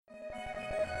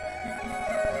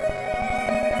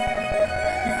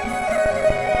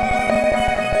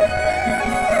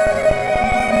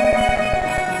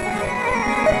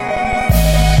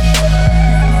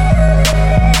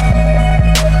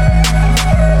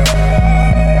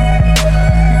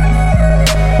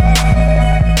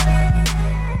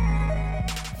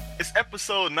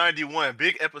91,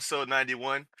 big episode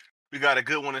 91. We got a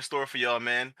good one in store for y'all,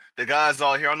 man. The guys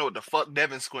all here. I don't know what the fuck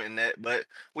Devin's squinting at, but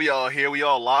we all here. We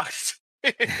all locked.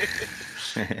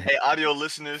 Hey, audio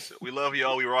listeners, we love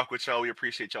y'all. We rock with y'all. We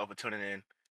appreciate y'all for tuning in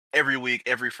every week,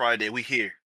 every Friday. We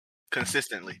here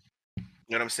consistently. You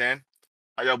know what I'm saying?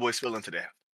 How y'all boys feeling today?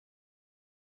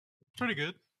 Pretty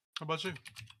good. How about you?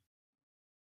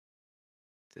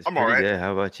 It's I'm pretty alright. good.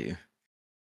 How about you?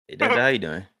 Hey, Dada, how you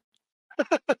doing?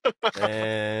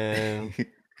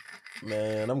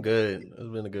 Man, I'm good. It's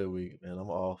been a good week, man.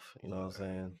 I'm off. You know what I'm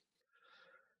saying?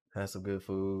 Had some good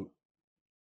food.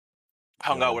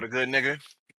 Hung out with a good nigga.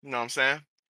 You know what I'm saying?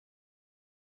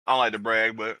 I don't like to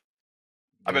brag, but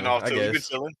I've been off I too. You been guess.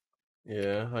 chilling?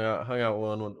 Yeah, hung out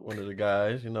with one of the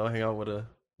guys. You know, hang out with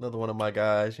another one of my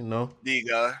guys. You know, The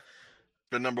guy,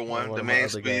 the number one, one the of my main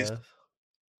other squeeze. guys.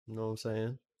 You know what I'm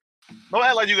saying? Don't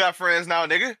act like you got friends now,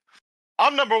 nigga.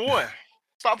 I'm number one.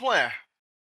 Stop playing.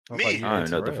 Me. I don't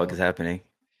even know what the fuck is happening.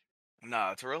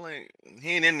 Nah, Terrell he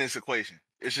ain't in this equation.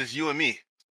 It's just you and me.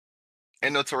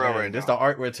 Ain't no Terrell right now. This the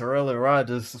art where Terrell and Rod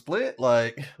just split.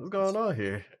 Like, what's going on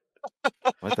here?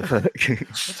 What the fuck?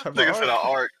 Nigga said an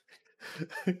art.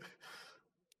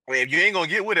 Wait, if you ain't gonna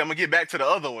get with it, I'm gonna get back to the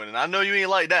other one, and I know you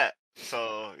ain't like that.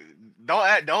 So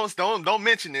don't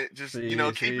mention it. Just keep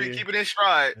it in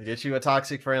stride. Get you a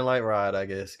toxic friend like Rod, I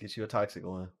guess. Get you a toxic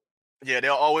one. Yeah,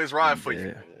 they'll always ride for you.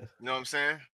 You know what I'm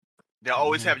saying? They'll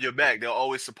always have your back. They'll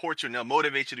always support you, and they'll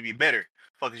motivate you to be better.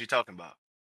 Fuck is you talking about?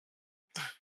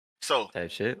 So type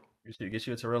shit. Get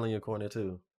you a Terrell in your corner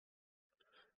too,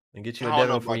 and get you I a don't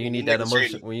know Devin when about you that. need Them that niggas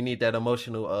emotion. shady. When you need that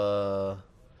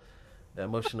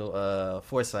emotional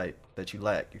foresight that you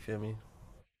lack. You feel me?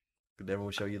 Devin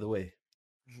will show you the way.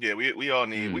 Yeah, we all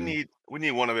need we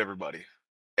need one of everybody.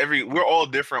 We're all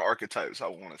different archetypes. I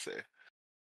want to say.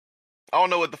 I don't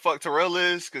know what the fuck Terrell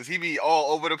is because he be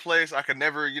all over the place. I could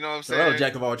never, you know what I'm saying? Terrell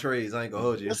jack of all trades. I ain't gonna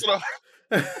hold you.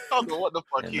 I don't know what the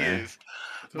fuck he is.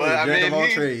 But I jack mean, of all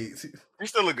trades. He's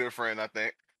still a good friend, I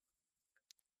think.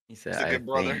 He said, he's a good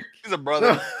brother. Think. He's a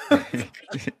brother.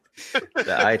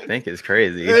 I think it's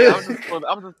crazy. Yeah,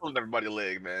 I'm just pulling everybody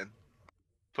leg, man.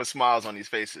 Put smiles on these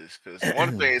faces. Because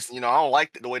one face, I don't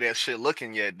like the way that shit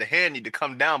looking yet. The hand need to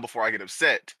come down before I get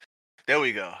upset. There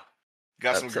we go.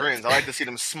 Got some grins. I like to see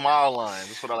them smile lines.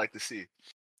 That's what I like to see.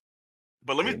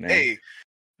 But let me,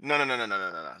 no.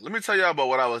 Let me tell y'all about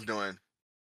what I was doing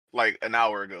like an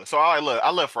hour ago. So I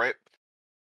left, right?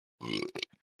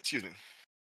 Excuse me.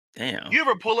 Damn. You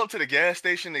ever pull up to the gas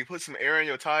station, they put some air in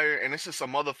your tire, and it's just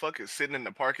some motherfucker sitting in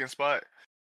the parking spot,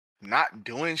 not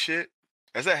doing shit?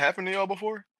 Has that happened to y'all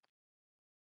before?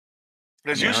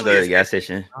 I don't go to the gas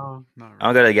station. I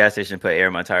don't go to the gas station and put air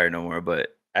in my tire no more,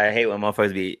 but I hate when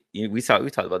motherfuckers be. We talked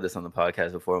about this on the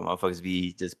podcast before. Motherfuckers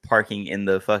be just parking in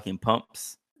the fucking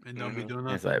pumps and don't be doing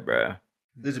that. It's like, bro,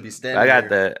 this would be standing. I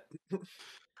got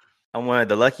I'm one of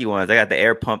the lucky ones. I got the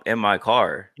air pump in my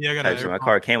car. Yeah, I got my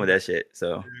car came with that shit,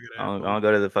 so I don't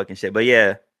go to the fucking shit. But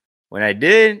yeah, when I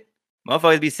did,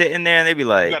 motherfuckers be sitting there and they be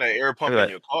like, "You got an air pump in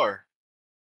your car?"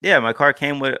 Yeah, my car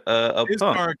came with a His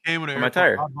pump. car came with an my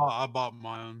tire. I bought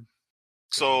my own.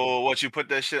 So what? You put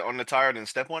that shit on the tire and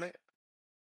step on it?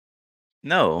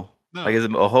 No. Like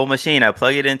it's a whole machine. I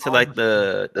plug it into like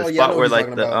the spot where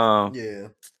like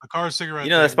the car cigarette.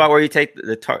 You know the spot where you take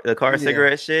the car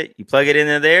cigarette shit. You plug it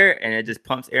in there and it just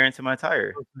pumps air into my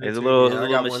tire. It's a little I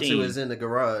got machine. One too. It's in the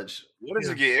garage. Where does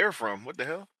it get air from? What the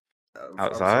hell?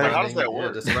 Outside. Like, how does that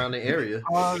work? The surrounding area.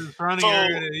 The surrounding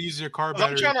area to use your car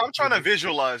battery. I'm trying to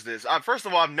visualize this. First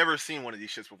of all, I've never seen one of these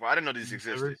shits before. I didn't know these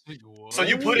existed. So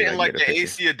you put it in like the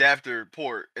AC adapter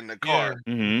port in the car,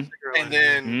 and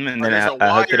then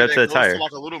I hooked it up to the tire.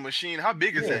 Like a little machine. How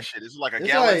big is that shit? Is it like a it's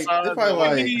gallon size?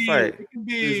 It's like this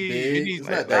big. It's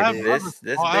not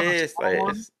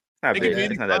big.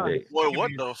 It's not that big. Boy,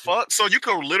 what the fuck? So you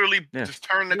could literally just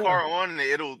turn the car on and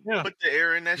it'll put the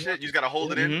air in that shit. You just gotta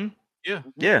hold it in. Yeah.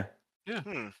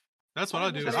 That's what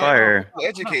I do. That's fire.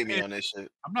 Educate me on this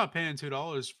shit. I'm not paying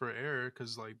 $2 for air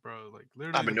because, like, bro, like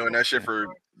literally. I've been doing that shit for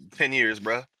 10 years,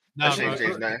 bro. Nah, that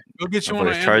shit bro, go get you one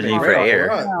on Amazon. Charging you for air.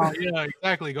 Right. Yeah,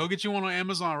 exactly. Go get you one on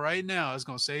Amazon right now. It's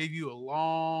gonna save you a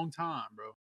long time,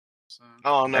 bro. So,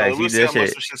 oh no, we'll see how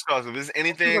much this shit costs. If it's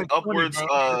anything like upwards,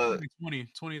 20,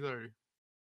 30.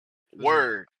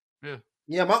 Word.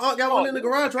 Yeah, my aunt got one in the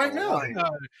garage right now.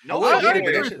 Everybody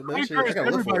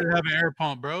have an air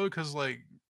pump, bro, because like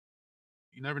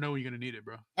you never know when you're gonna need it,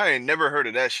 bro. I ain't never heard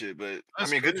of that shit, but I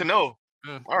mean, good to know.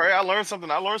 Yeah. All right, I learned something.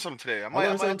 today. I might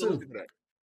have to look into that.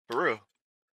 For real.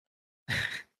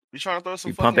 You trying to throw some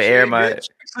you fucking pump air, shade, bitch?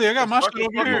 See, I got my shit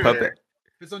over here.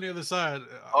 It's on the other side.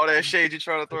 All that shade you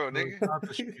trying to throw, nigga.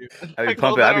 I be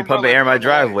pumping air in my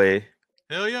driveway.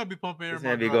 Hell yeah, I be pumping air in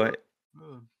my driveway.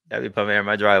 I be pumping air in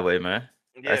my driveway, man.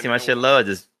 Yeah, I see my shit low, I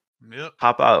just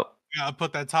hop out. Yeah, I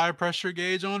put that tire pressure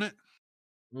gauge on it.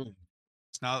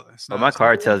 It's not. Well, my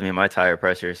car tells me my tire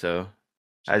pressure, so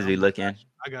I just be looking.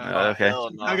 I got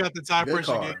I got the tire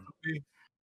pressure gauge.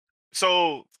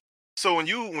 So when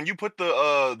you put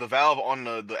the valve on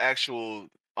the actual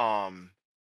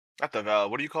not the valve,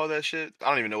 what do you call that shit? I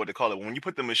don't even know what to call it. When you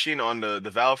put the machine on the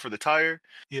valve for the tire,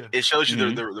 it shows you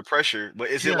the pressure. But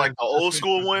is it like the old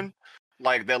school one,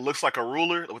 like that looks like a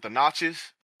ruler with the notches,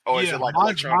 or is it like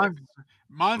electronic?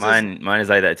 Mine is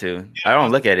like that too. I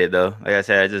don't look at it though. Like I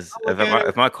said, I just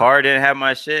if my car didn't have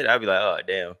my shit, I'd be like, oh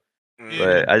damn.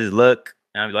 But I just look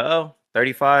and I'd be like, oh,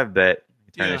 35, bet.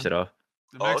 Turn that shit off.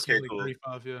 Okay, cool.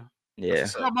 35, yeah.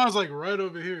 Mine's like right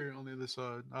over here on the other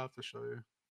side. I'll have to show you.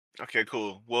 Okay,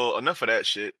 cool. Well, enough of that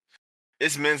shit.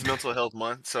 It's Men's Mental Health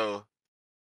Month, so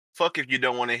fuck if you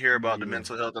don't want to hear about the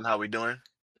mental health and how we doing.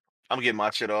 I'm getting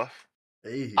my shit off.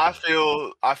 Hey. I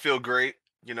feel great.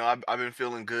 You know, I've been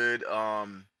feeling good.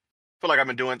 Feel like I've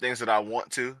been doing things that I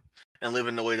want to and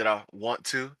living the way that I want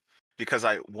to because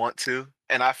I want to,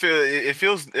 and I feel it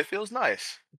feels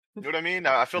nice. You know what I mean?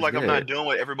 I feel like I'm not doing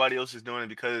what everybody else is doing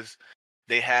because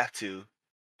they have to,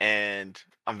 and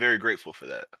I'm very grateful for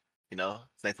that. You know,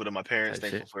 thankful to my parents,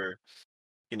 thankful for,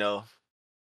 you know,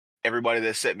 everybody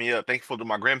that set me up. Thankful to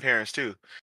my grandparents too.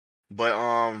 But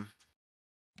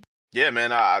yeah,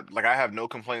 man, I have no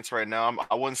complaints right now.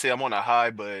 I wouldn't say I'm on a high,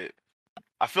 but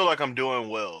I feel like I'm doing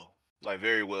well, like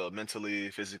very well, mentally,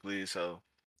 physically. So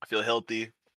I feel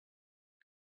healthy.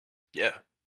 Yeah,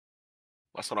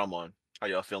 that's what I'm on. How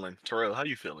y'all feeling, Terrell? How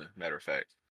you feeling? Matter of fact,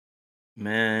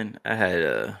 man, I had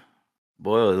it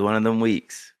was one of them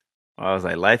weeks. I was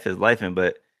like, life is lifing,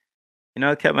 but you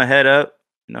know, I kept my head up.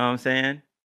 You know what I'm saying?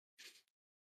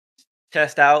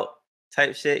 Chest out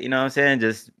type shit. You know what I'm saying?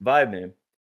 Just vibing.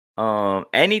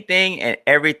 Anything and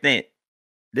everything.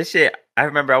 This shit. I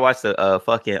remember I watched the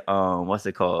fucking what's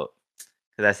it called?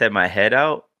 Because I said my head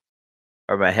out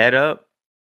or my head up.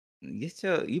 You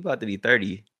about to be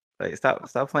 30. Like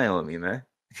stop playing with me, man.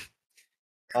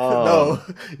 No,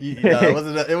 it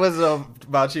wasn't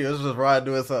about you. It was just Ryan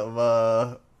doing something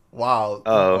wild.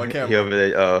 Oh, he over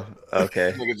there. Oh,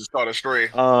 okay. Nigga just caught a stray.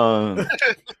 Caught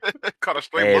a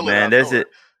stray bullet. Man,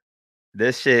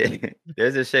 there's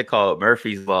a shit called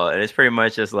Murphy's Law, and it's pretty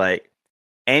much just like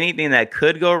anything that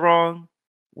could go wrong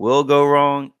will go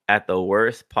wrong at the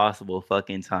worst possible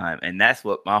fucking time, and that's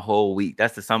what my whole week.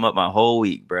 That's to sum up my whole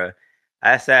week, bro.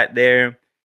 I sat there.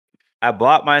 I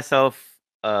bought myself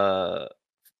a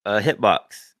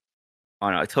hitbox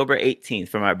on October 18th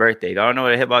for my birthday. I don't know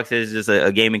what a hitbox is. Just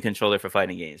a gaming controller for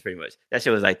fighting games, pretty much. That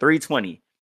shit was like $320.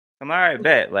 I'm all right,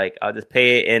 bet. Like I'll just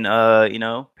pay it in you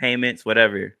know, payments,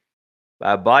 whatever. But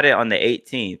I bought it on the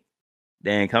 18th.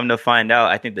 Then come to find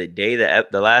out, I think the day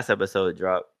the last episode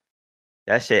dropped,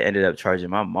 that shit ended up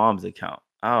charging my mom's account.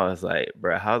 I was like,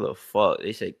 bro, how the fuck?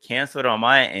 They should cancel it on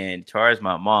my end, charge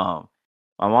my mom.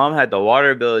 My mom had the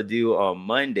water bill due on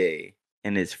Monday,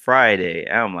 and it's Friday.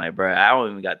 And I'm like, bro, I don't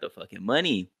even got the fucking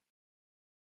money.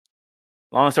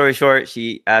 Long story short,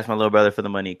 she asked my little brother for the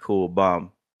money. Cool,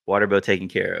 bomb. Water bill taken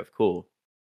care of. Cool.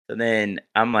 So then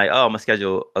I'm like, oh, I'm going to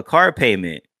schedule a car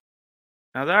payment.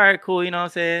 I was like, all right, cool. You know what I'm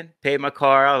saying? Paid my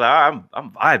car. I was like, all right,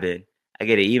 I'm vibing. I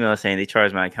get an email saying they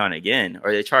charged my account again,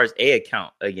 or they charged a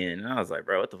account again. And I was like,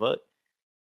 bro, what the fuck?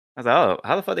 I was like, oh,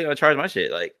 how the fuck they going to charge my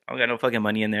shit? Like, I don't got no fucking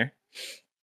money in there.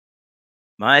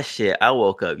 My shit, I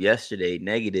woke up yesterday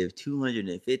negative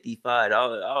 $255. I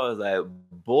was like,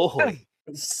 boy.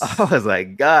 I was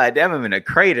like, God damn, I'm in a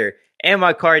crater. And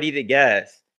my car needed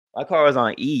gas. My car was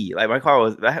on E. Like,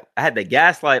 I had the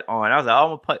gas light on. I was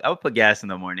like, I'll put gas in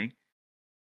the morning.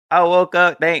 I woke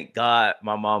up, thank God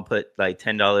my mom put like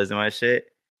 $10 in my shit.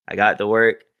 I got to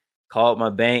work, called my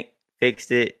bank,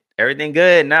 fixed it. Everything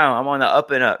good now. I'm on the up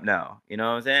and up now. You know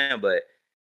what I'm saying? But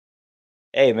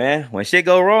hey, man, when shit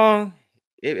go wrong,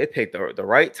 it picked the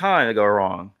right time to go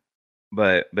wrong.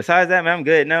 But besides that, man, I'm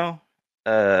good now.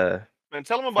 Man,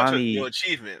 tell them about your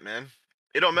achievement, man.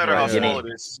 It don't matter how small it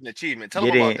is. It's an achievement. Tell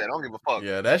them about that. I don't give a fuck.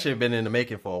 Yeah, that shit been in the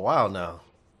making for a while now.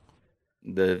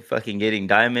 The fucking getting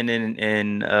diamond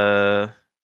in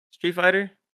Street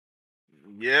Fighter.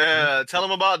 Yeah, tell them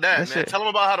about that, man. Shit. Tell them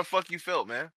about how the fuck you felt,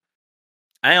 man.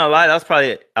 I ain't gonna lie. I was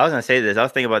gonna say this. I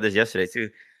was thinking about this yesterday too.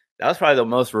 That was probably the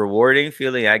most rewarding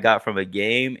feeling I got from a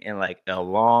game in like a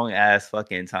long ass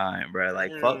fucking time, bro.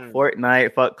 Like fuck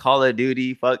Fortnite, fuck Call of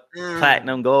Duty, fuck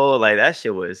Platinum Gold. Like that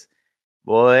shit was,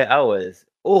 boy. I was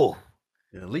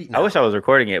elite. Now. I wish I was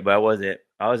recording it, but I wasn't.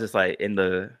 I was just like in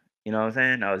the, you know what I'm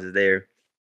saying? I was just there.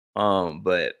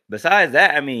 But besides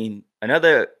that, I mean,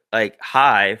 another like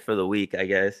high for the week, I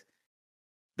guess.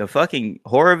 The fucking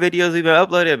horror videos we've been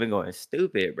uploading have been going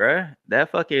stupid, bruh. That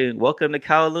fucking Welcome to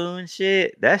Kowloon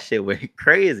shit, that shit went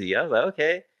crazy. I was like,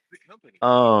 okay.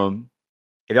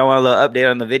 If y'all want a little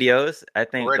update on the videos, I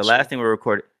think the last thing we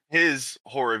recorded. His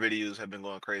horror videos have been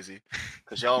going crazy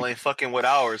because y'all ain't fucking with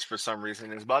ours for some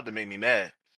reason. It's about to make me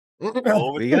mad. Go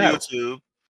over to YouTube,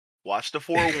 watch the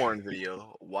Forewarned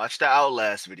video, watch the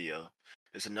Outlast video.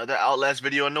 There's another Outlast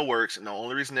video in the works, and the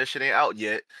only reason that shit ain't out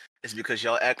yet is because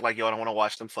y'all act like y'all don't want to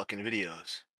watch them fucking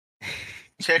videos.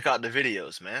 Check out the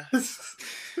videos, man.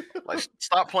 Like,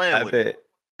 stop playing with it.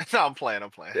 No, I'm playing.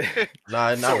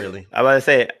 Nah, not really. I was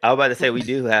about to say we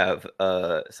do have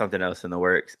something else in the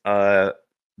works. The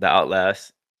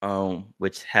Outlast,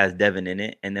 which has Devin in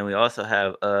it, and then we also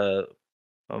have a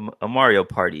Mario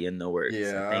Party in the works.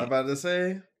 Yeah, I'm about to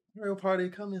say Mario Party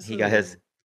coming soon.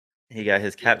 He got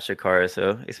his capture card,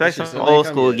 so expect some old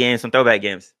school games, some throwback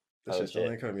games. That shit still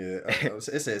ain't come yet. It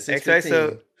said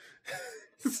 615.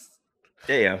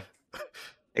 Damn.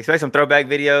 Expect some throwback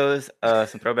videos,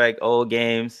 some throwback old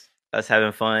games, us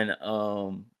having fun.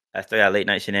 I still got Late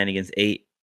Night Shenanigans 8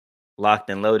 locked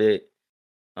and loaded.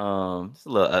 Just a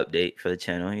little update for the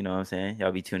channel, you know what I'm saying?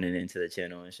 Y'all be tuning into the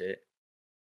channel and shit.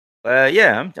 But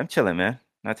yeah, I'm chilling, man.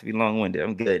 Not to be long-winded.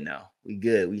 I'm good now. We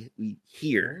good. We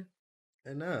here.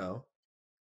 And now,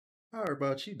 how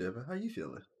about you, Devin? How you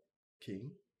feeling,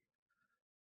 King?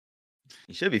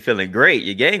 You should be feeling great.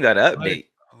 Your game got an update.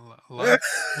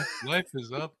 Life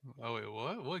is up. Oh wait,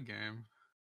 what? What game?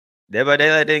 Dead by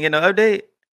Daylight didn't get no update.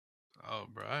 Oh,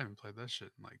 bro, I haven't played that shit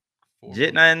in like 4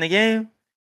 Jit not in the game.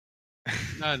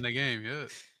 Not in the game yet.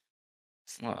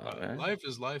 Oh, life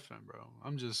is life, man, bro.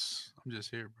 I'm just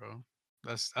here, bro.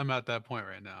 I'm at that point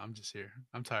right now. I'm just here.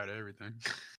 I'm tired of everything.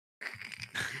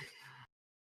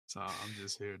 So I'm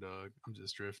just here, dog. I'm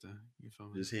just drifting. You feel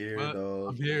me? Just here, dog.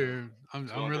 I'm here.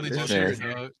 I'm really just here,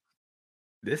 dog.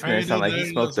 This man sound like he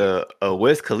smoked a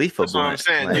Wiz Khalifa blunt. That's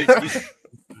what I'm saying.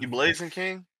 You blazing,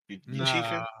 King? You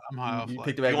chiefing? I'm high off. You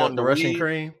picked it back up the Russian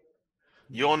cream?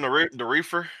 You on the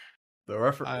reefer? The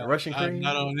Russian cream? I'm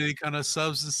not on any kind of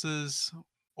substances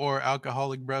or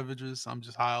alcoholic beverages. I'm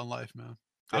just high on life, man.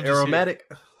 I'm aromatic?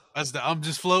 I'm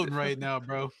just floating right now,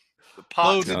 bro.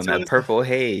 Floating on that purple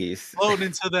haze. Floating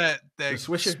into that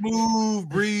smooth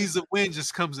breeze of wind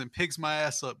just comes and picks my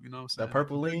ass up. You know what I'm saying? That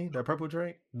purple lean, that purple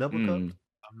drink, double cup.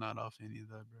 I'm not off any of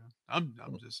that, bro.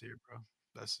 I'm just here, bro.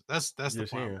 That's the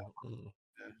plan.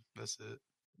 Yeah, that's it.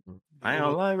 I ain't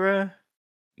gonna lie, bro.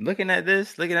 Looking at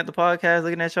this, looking at the podcast,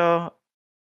 looking at y'all,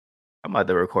 I'm about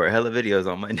to record hella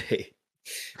videos on Monday.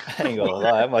 I ain't gonna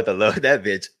lie, I'm about to load that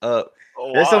bitch up.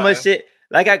 There's so much shit.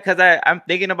 Like, I'm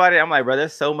thinking about it. I'm like, bro,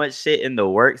 there's so much shit in the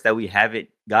works that we haven't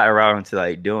got around to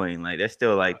like doing. Like, there's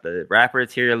still like the rapper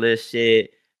tier list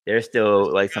shit. There's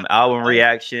still like some album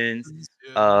reactions.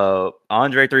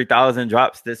 Andre 3000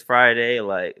 drops this Friday.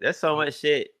 Like, there's so much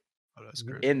shit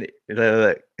in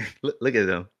it. Look at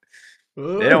them.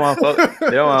 They don't want to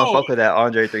fuck with that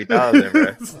Andre 3000,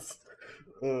 bro.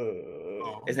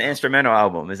 It's an instrumental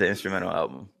album.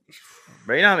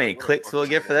 Bro, you know how many clicks we'll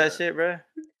get for that shit, bro?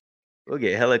 We'll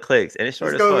get hella clicks, and it's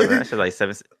short as fuck. That's just like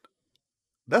 7.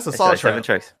 That's a song track. 7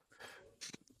 tracks.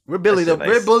 We're Billy the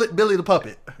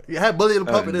puppet. You had Billy the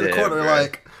puppet in the corner, bro.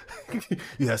 Like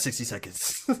you have 60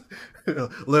 seconds.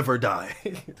 Live or die.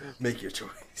 Make your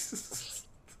choice.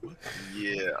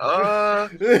 Yeah.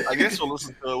 I guess we'll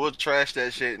listen to it. We'll trash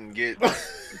that shit and get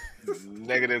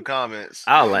negative comments.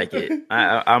 I'll like it.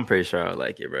 I'm pretty sure I'll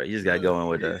like it, bro. You just got going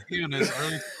with the this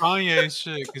early Kanye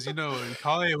shit, because when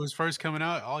Kanye was first coming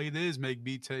out, all he did is make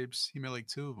beat tapes. He made like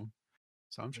 2 of them.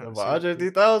 So I'm trying to Andre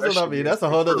 3000. I mean, that's a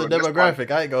whole other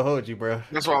demographic. I ain't gonna hold you, bro.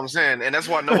 That's what I'm saying, and that's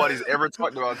why nobody's ever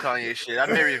talked about Kanye shit. I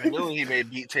never even knew he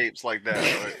made beat tapes like that.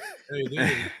 Hey,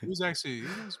 dude, he was pretty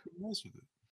nice with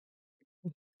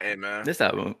it. Hey, man, this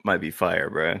album might be fire,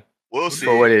 bro. We'll see.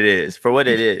 For what it is. Like,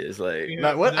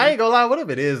 I ain't gonna lie. What if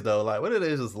it is though? Like, what it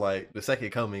is like the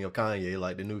second coming of Kanye,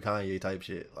 like the new Kanye type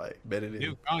shit. Like, better than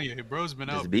new Kanye, bro's been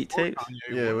out. Beat tapes.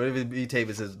 Yeah, what if his beat tape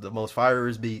is the most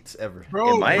firest beats ever?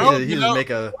 Bro, he just make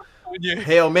a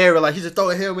Hail Mary, like he just throw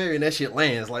a Hail Mary and that shit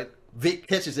lands. Like Vic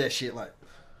catches that shit. Like,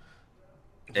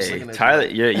 hey, Tyler,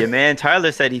 your man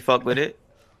Tyler said he fucked with it.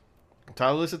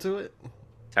 Tyler listened to it.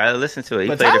 Tyler listened to it.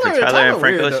 He played it for Tyler and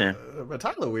Frank Ocean. But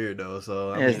Tyler weird though,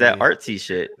 so it's that artsy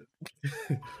shit.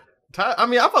 I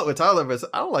mean, I fuck with Tyler, but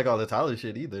I don't like all the Tyler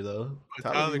shit either though.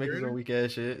 Tyler makes his own weak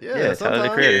ass shit. Yeah, Tyler the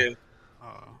Creator.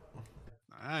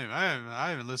 I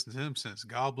haven't listened to him since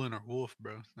Goblin or Wolf,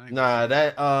 bro. Nah,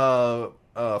 that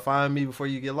Find Me Before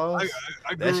You Get Lost.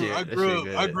 I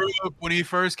grew up when he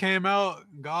first came out,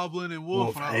 Goblin and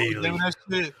Wolf.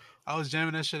 And I was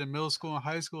jamming that shit in middle school and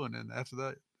high school, and then after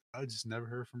that, I just never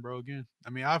heard from bro again. I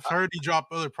mean, I've heard he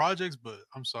dropped other projects, but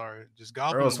I'm sorry, just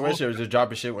Goblin. Earl Sweatshirt was just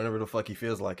dropping shit whenever the fuck he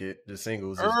feels like it. Just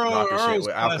singles, just dropping shit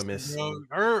with Alchemist.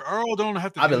 Earl don't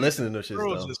have to. I've been listening to shit.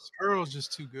 Earl's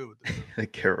just too good with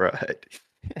it. Get right.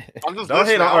 Don't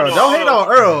hate on Earl. Don't hate on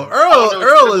Earl.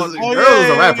 Earl is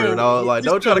a rapper, dog. Like,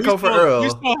 don't try to come for Earl.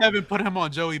 You still haven't put him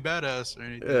on Joey Badass or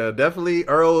anything. Yeah, definitely.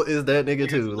 Earl is that nigga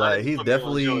too. Like, he's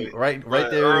definitely right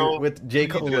there with J.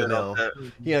 Cole now.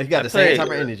 Yeah, he got the same type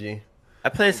of energy. I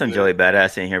played some Joey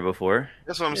Badass in here before.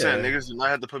 That's what I'm saying. Niggas do not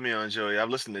have to put me on Joey. I've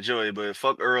listened to Joey, but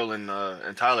fuck Earl and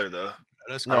Tyler though.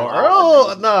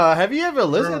 Earl. Nah, have you ever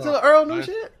listened to Earl new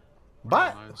shit?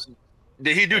 But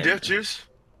did he do Death Juice?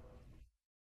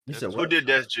 Who did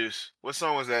Death Juice? What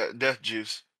song was that? Death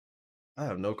Juice. I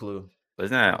have no clue.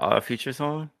 Wasn't that an Odd Future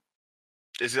song?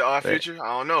 Is it Odd Future?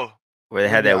 I don't know. Where they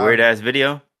had that weird ass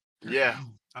video? Yeah.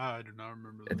 I do not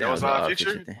remember that. That was Odd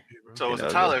Future? So it was a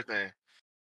Tyler thing.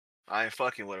 I ain't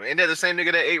fucking with him. Ain't that the same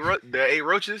nigga that ate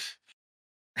roaches?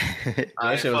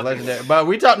 That shit was legendary. But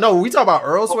we talk about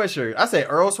Earl Sweatshirt. I say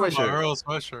Earl Sweatshirt. Earl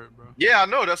Sweatshirt, bro. Yeah, I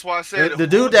know. That's why I said the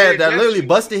dude that literally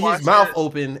busted his mouth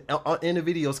open in the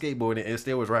video skateboarding and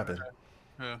still was rapping.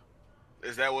 Yeah.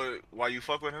 Is that why you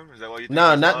fuck with him? Is that why you?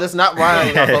 No, that's not why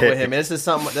I fuck with him. It's just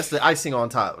something. That's the icing on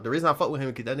top. The reason I fuck with him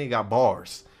is because that nigga got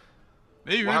bars.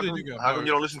 How come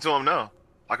you don't listen to him now?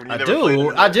 I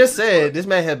do. I just said this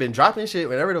man had been dropping shit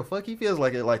whenever the fuck he feels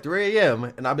like it, like 3 a.m.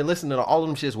 And I've been listening to all of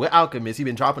them shits with Alchemist. He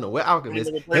been dropping it with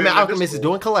Alchemist. Him and Alchemist is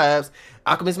doing collabs.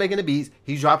 Alchemist making the beats.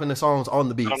 He's dropping the songs on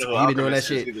the beats. He been doing that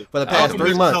shit for the past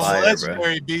 3 months.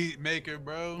 Legendary beat maker,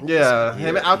 bro. Yeah,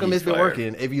 him and Alchemist been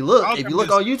working. If you look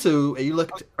on YouTube and you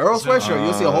look at Earl Sweatshirt,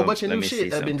 you'll see a whole bunch of new shit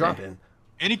that's been dropping.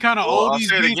 Any kind of oldies. I'll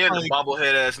say it again, like,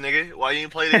 bobblehead ass nigga. Why you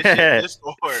ain't play that shit in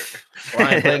Discord? Why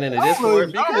I ain't playing in the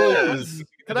Discord? Because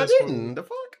I didn't. The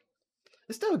fuck?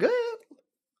 It's still good.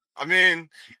 I mean,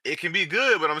 it can be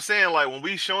good, but I'm saying, like, when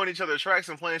we showing each other tracks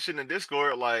and playing shit in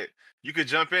Discord, like, you could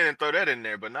jump in and throw that in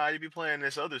there, but now you be playing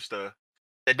this other stuff.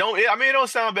 It don't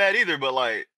sound bad either, but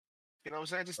like, you know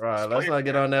what I'm saying? Right, let's not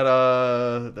get on that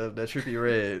that Trippie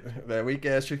Redd, that weak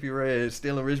ass Trippie Redd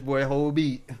stealing Rich Boy whole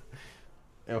beat.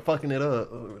 And fucking it up.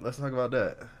 Let's talk about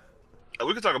that.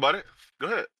 We can talk about it. Go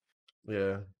ahead.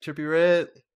 Yeah. Trippie Redd,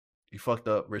 you fucked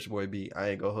up Rich Boy beat. I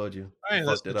ain't gonna hold you. You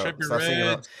fucked it up. Stop singing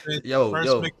up. Yo.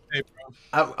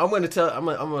 I'm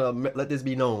gonna let this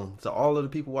be known to all of the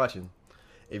people watching.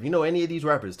 If you know any of these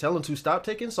rappers, tell them to stop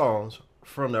taking songs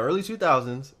from the early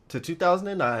 2000s to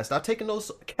 2009. Stop taking those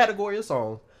category of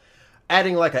songs,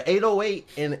 adding like an 808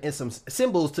 and some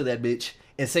cymbals to that bitch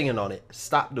and singing on it.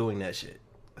 Stop doing that shit.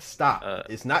 Stop.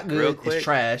 It's not good. It's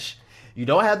trash. You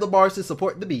don't have the bars to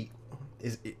support the beat.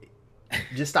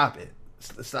 Just stop it.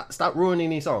 Stop ruining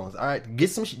these songs. All right,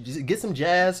 get some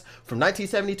jazz from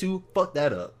 1972. Fuck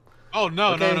that up. Oh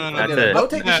no, okay? no. Don't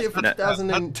take the shit from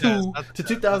 2002 to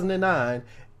 2009.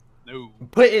 No.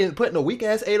 Putting a weak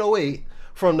ass 808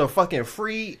 from the fucking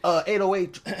free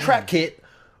 808 trap kit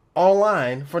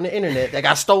online from the internet that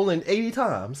got stolen 80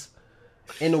 times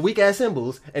in the weak ass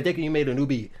cymbals and thinking you made a new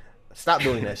beat. Stop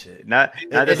doing that shit. Not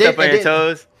to step on your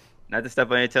toes. Not to step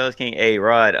on your toes, King. Hey,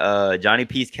 Rod. Johnny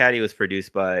P's Caddy was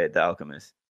produced by The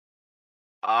Alchemist.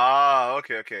 Ah,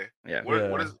 okay. Yeah.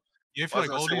 What is? What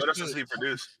else does he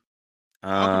produce?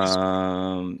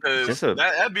 That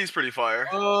beat's pretty fire.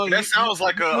 That sounds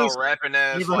like a rapping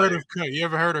ass. You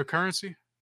ever heard of Currency?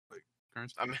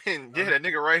 Currency? I mean, yeah, that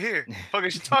nigga right here. What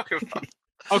is you talking about?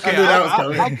 Okay,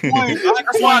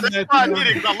 that's why I did it,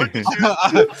 because I looked at you.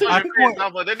 I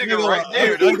like, that nigga right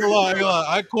there.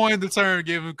 I coined the term,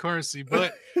 gave him Currency,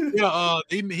 but yeah,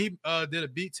 he did a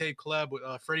beat tape collab with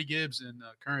Freddie Gibbs and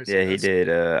Currency. Yeah, he did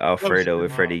Alfredo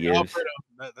with Freddie Gibbs. Alfredo,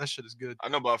 that shit is good. I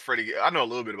know about Freddie. I know a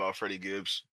little bit about Freddie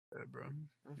Gibbs. Yeah, bro.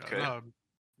 Okay.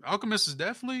 Alchemist is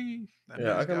definitely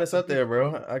Alchemist up there,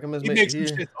 bro. Alchemist makes some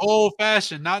shit old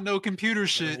fashioned, not no computer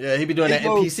shit. Yeah, he be doing that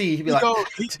MPC. He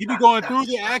be going through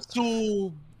the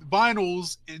actual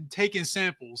vinyls and taking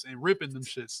samples and ripping them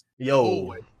shits.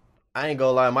 Yo, I ain't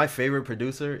gonna lie, my favorite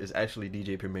producer is actually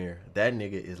DJ Premier. That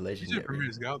nigga is legendary. DJ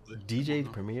Premier's got there.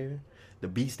 DJ Premier, the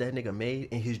beats that nigga made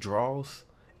in his draws.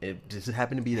 It just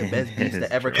happened to be the best beats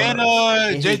that ever come out.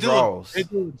 And Jay Dilla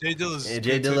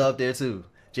up there too.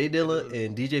 Jay Dilla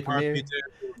and DJ Premier,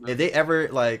 if they ever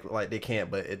like they can't,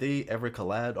 but if they ever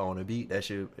collab on a beat, it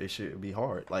should be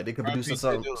hard. Like they could produce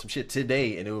some shit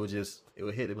today, and it would hit.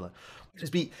 They'd be like, this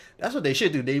beat. That's what they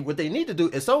should do. What they need to do,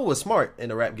 if someone was smart in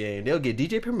the rap game, they'll get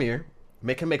DJ Premier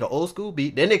make an old school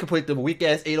beat. Then they can put the weak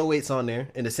ass 808s on there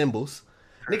and the cymbals.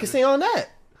 They can sing on that.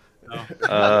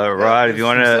 Rod, if you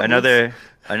want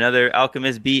another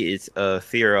Alchemist beat, it's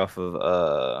Fear off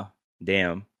of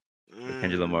Damn with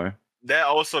Kendrick Lamar. That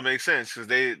also makes sense because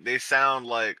they sound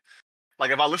like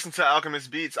if I listen to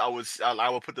Alchemist beats, I would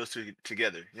put those two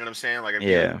together. You know what I'm saying? Like if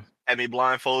you had me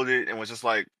blindfolded and was just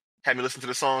like had me listen to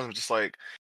the songs, I'm just like,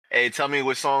 hey, tell me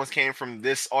what songs came from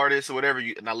this artist or whatever.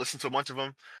 And I listened to a bunch of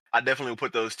them. I definitely would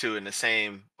put those two in the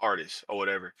same artist or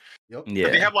whatever. Yep. Yeah.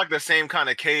 But they have like the same kind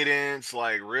of cadence,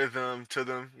 like rhythm to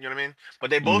them. You know what I mean? But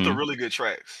they both are really good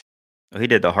tracks. He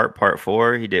did The Heart Part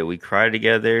 4. He did We Cry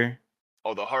Together.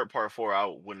 Oh, The Heart Part 4. I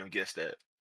wouldn't have guessed that.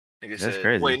 That's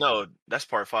crazy. Wait, no, that's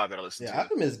Part 5 that I listened to. Yeah,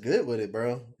 Alchemist is good with it,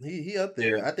 bro. He up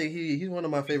there. Yeah. I think he's one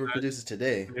of my favorite producers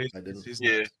today.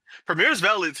 Yeah, Premier's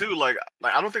valid too. Like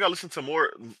I don't think I listened to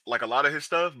more like a lot of his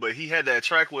stuff, but he had that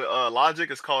track with Logic.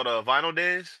 It's called Vinyl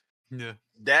Days. Yeah,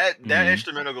 that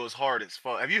instrumental goes hard as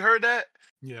fuck. Have you heard that?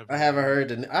 Yeah, I haven't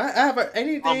heard I haven't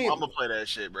anything. I'm gonna play that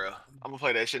shit, bro. I'm gonna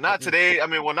play that shit. Not today. I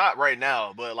mean, well, not right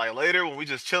now, but like later when we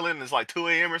just chilling. It's like 2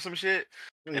 a.m. or some shit,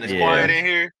 and it's quiet in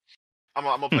here. I'm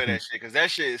gonna play that shit because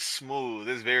that shit is smooth.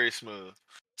 It's very smooth.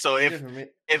 So if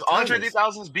Andre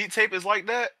 3000's beat tape is like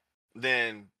that,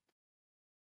 then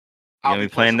you gonna be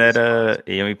playing that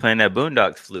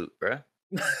Boondocks flute, bro.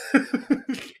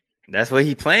 That's what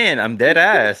he playing. I'm dead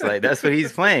ass. Like that's what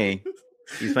he's playing.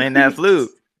 He's playing that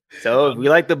flute. So if we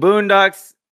like the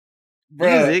Boondocks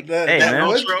music,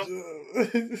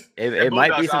 it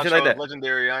might be some shit like that.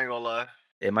 Legendary. I ain't gonna lie.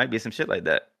 It might be some shit like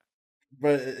that.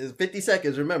 But it's 50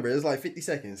 seconds. Remember, it's like 50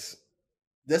 seconds.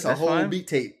 That's a whole fine. Beat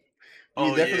tape.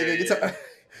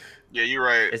 Yeah, you're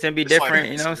right. It's gonna be different.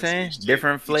 Like, you know what I'm saying?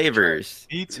 Different flavors.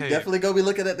 Definitely gonna be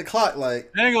looking at the clock. Like,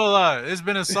 I ain't gonna lie. It's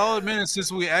been a solid minute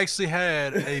since we actually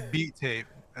had a beat tape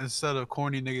instead of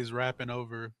corny niggas rapping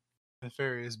over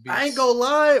nefarious beats. I ain't gonna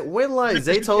lie. When like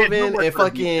Zaytoven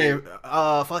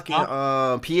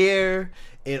and Pierre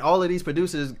and all of these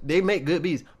producers, they make good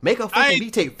beats. Make a fucking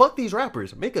beat tape. Fuck these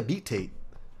rappers. Make a beat tape.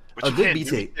 A good beat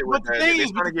tape. But the thing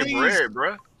is,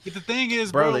 But the thing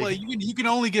is, bro, like you can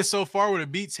only get so far with a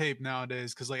beat tape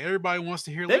nowadays because like everybody wants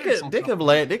to hear. They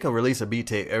can release a beat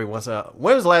tape every once in a while.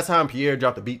 When was the last time Pierre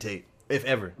dropped a beat tape, if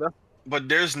ever? But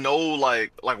there's no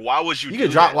like why would you? You can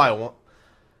drop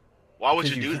why would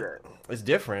you do that? It's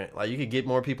different. Like you could get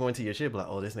more people into your shit. Like,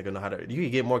 oh, this nigga know how to. You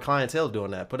could get more clientele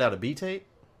doing that. Put out a beat tape.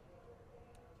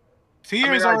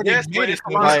 Pierre's already made it.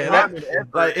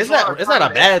 Like it's not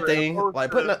a bad thing.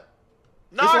 Like putting a.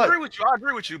 No, I agree with you. I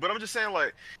agree with you. But I'm just saying,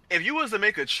 like, if you was to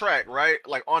make a track, right?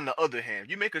 Like, on the other hand,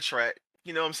 you make a track,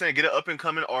 you know what I'm saying? Get an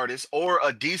up-and-coming artist or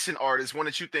a decent artist, one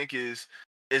that you think is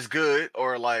good,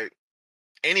 or, like,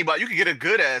 anybody. You could get a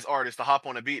good-ass artist to hop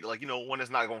on a beat, like, you know, one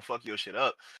that's not going to fuck your shit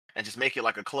up and just make it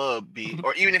like a club beat.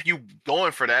 Or even if you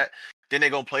going for that, then they're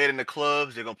going to play it in the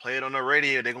clubs. They're going to play it on the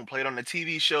radio. They're going to play it on the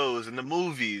TV shows and the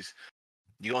movies.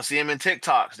 You're going to see them in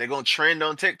TikToks. They're going to trend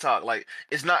on TikTok. Like,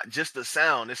 it's not just the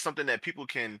sound. It's something that people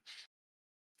can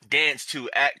dance to,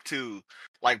 act to,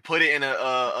 like, put it in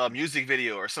a music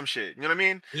video or some shit. You know what I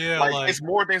mean? Yeah. Like it's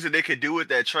more things that they could do with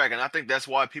that track. And I think that's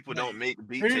why people don't make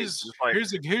beat tapes. Like,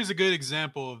 here's a good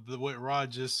example of what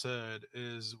Rod just said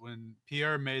is when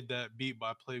Pierre made that beat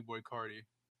by Playboi Carti,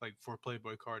 like, for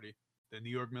Playboi Carti, the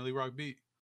New York Millie Rock beat.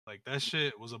 Like, that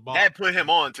shit was a bomb. That put him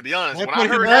on, to be honest. When I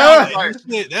heard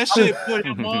that shit put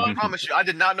him on. I promise you, I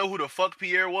did not know who the fuck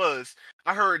Pierre was.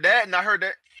 I heard that, and I heard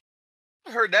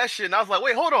that shit, and I was like,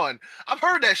 wait, hold on. I've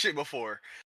heard that shit before.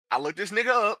 I looked this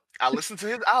nigga up. I listened to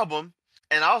his album,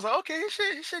 and I was like, okay, his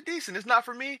shit decent. It's not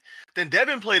for me. Then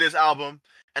Devin played his album,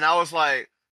 and I was like,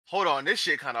 hold on, this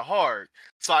shit kind of hard.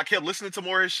 So I kept listening to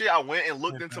more of his shit. I went and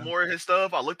looked into more of his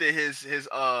stuff. I looked at his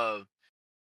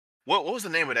What was the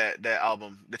name of that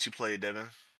album that you played, Devin?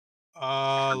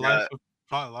 Life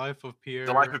of Pierre.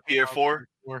 The Life of Pierre 4?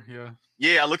 Yeah.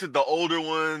 Yeah, I looked at the older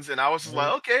ones and I was just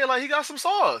like, okay, like he got some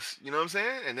sauce. You know what I'm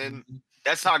saying? And then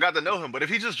that's how I got to know him. But if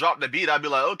he just dropped the beat, I'd be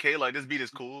like, okay, like this beat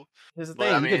is cool. Here's the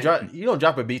thing, you don't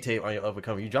drop a beat tape on your up and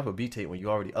coming. You drop a beat tape when you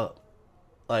already up.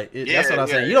 Like that's what I'm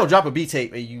saying. You don't drop a beat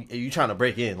tape and you trying to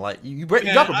break in. Like you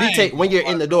drop a beat tape when you're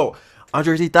in the door.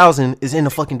 Andre 3000 is in the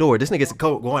fucking door. This nigga's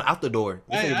going out the door.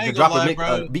 This nigga can drop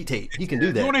a beat tape. He can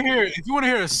do that. If you want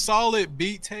to hear a solid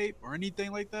beat tape or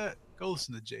anything like that, go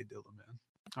listen to Jay Dilla, man.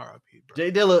 R.I.P. bro.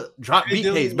 Jay Dilla dropped beat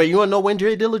tapes, but you want to know when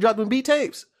Jay Dilla dropped them beat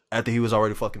tapes? After he was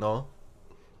already fucking on.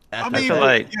 I feel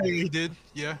like he did.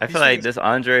 Yeah. I feel like this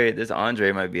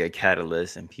Andre might be a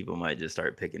catalyst, and people might just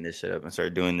start picking this shit up and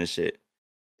start doing this shit.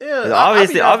 Yeah,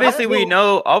 obviously we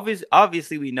know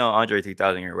Andre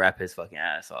 3000 can rap his fucking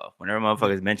ass off. Whenever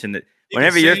motherfuckers mention that,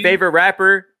 whenever your favorite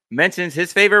rapper mentions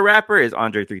his favorite rapper is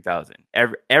Andre 3000,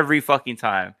 every fucking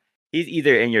time, he's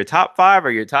either in your top 5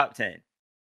 or your top 10.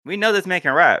 We know this man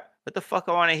can rap. What the fuck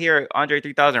I want to hear Andre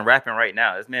 3000 rapping right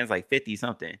now? This man's like 50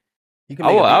 something. You can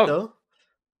make a beat though.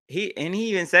 He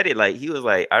even said it, like, he was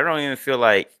like, I don't even feel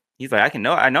like, he's like, I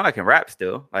know I can rap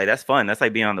still. Like, that's fun. That's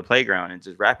like being on the playground and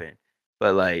just rapping.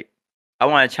 But like, I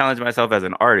want to challenge myself as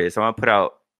an artist. I want to put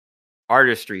out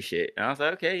artistry shit. And I was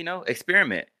like, okay,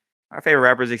 experiment. Our favorite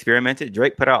rappers experimented.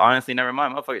 Drake put out Honestly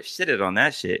Nevermind. Motherfucker shitted on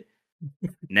that shit.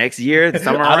 Next year, the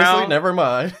summer Honestly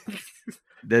Nevermind.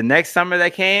 The next summer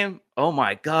that came, oh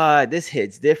my God, this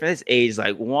hit's different. This aged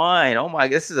like wine. Oh my,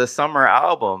 this is a summer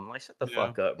album. Like, shut the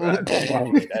fuck up, bro.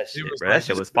 That shit, bro. That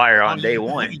shit was fire on day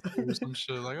one. Some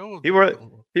shit like, people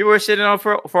were shitting on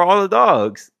for all the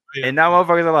dogs. Yeah. And now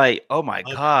motherfuckers are like, oh my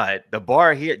God, the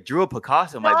bar here, Drew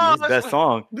Picasso might be his best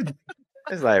song.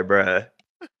 It's like, bruh.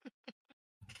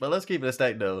 But let's keep it a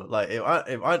stack though. Like, if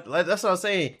I that's what I'm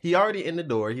saying. He already in the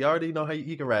door. He already know how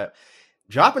he can rap.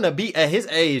 Dropping a beat at his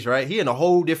age, right? He in a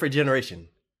whole different generation.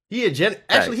 He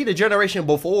the generation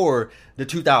before the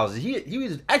 2000s. He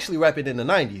was actually rapping in the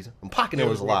 90s when Pocket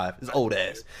was alive. His old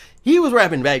ass. He was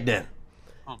rapping back then.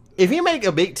 If he make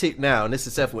a big tick now and it's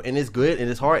successful and it's good and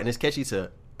it's hard and it's catchy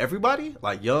to everybody,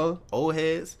 like young, old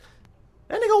heads,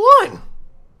 that nigga won.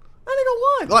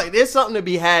 Like, there's something to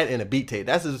be had in a beat tape.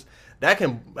 That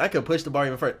can push the bar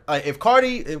even further. Like,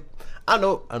 I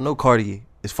know Cardi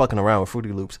is fucking around with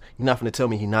Fruity Loops. You're not finna tell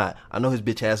me he not. I know his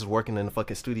bitch ass is working in the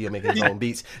fucking studio making his own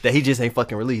beats that he just ain't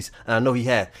fucking released. And I know he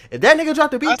had. If that nigga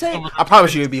dropped a beat tape, I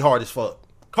promise you it'd be hard as fuck.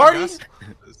 Cardi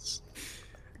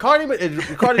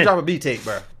drop a beat tape,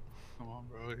 bro.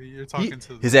 You're talking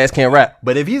to his ass can't rap,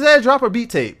 but if his ass drop a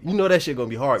beat tape, you know that shit gonna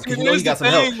be hard because you know he got some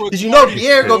help. Because you know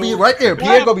Pierre gonna be right there.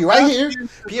 Pierre gonna be right here.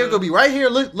 Pierre gonna be right here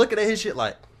looking at his shit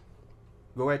like,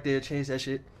 go right there, change that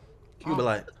shit. He'll be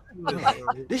like,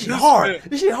 this shit hard.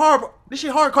 This shit hard.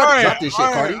 Cardi. Drop this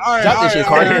shit, Cardi. Drop this shit,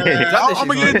 Cardi. I'm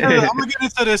gonna get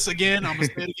into this again. I'm gonna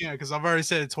say it again because I've already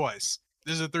said it twice.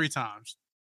 This is 3 times.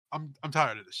 I'm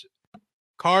tired of this shit.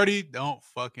 Cardi don't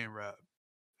fucking rap.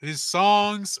 His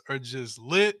songs are just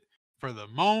lit for the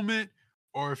moment,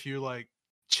 or if you're like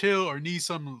chill or need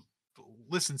something to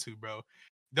listen to, bro.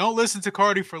 Don't listen to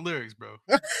Cardi for lyrics, bro.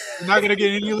 You're not gonna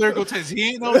get any lyrical taste. He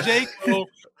ain't no J. Cole.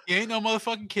 He ain't no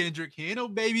motherfucking Kendrick. He ain't no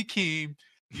Baby Keem.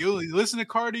 You listen to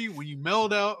Cardi when you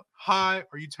mellowed out, high,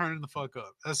 or you turning the fuck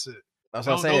up. That's it. That's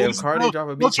what I'm saying. If Cardi drop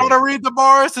a beat, don't try to read the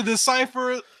bars to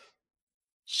decipher it.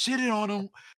 Shitting on him.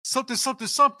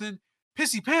 Something.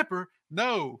 Pissy Pamper.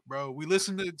 No, bro. We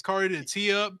listen to Cardi to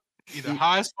tee up, either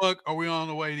high as fuck or we on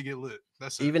the way to get lit.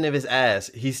 That's it. Even if his ass,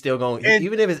 he's still going.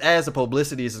 Even if his ass, the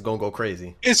publicity is going to go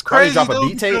crazy. It's Cardi crazy. Drop a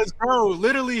beat tape, bro.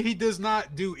 Literally, he does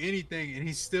not do anything, and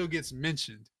he still gets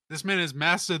mentioned. This man has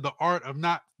mastered the art of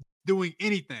not doing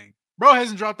anything. Bro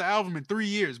hasn't dropped the album in 3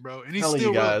 years, bro, and he's telling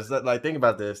still you guys. Like, think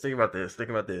about this.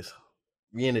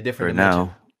 We in a different dimension.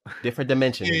 Now. Different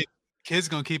dimension. Kid's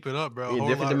gonna keep it up, bro. In a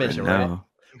different dimension, right?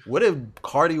 What if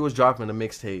Cardi was dropping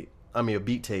a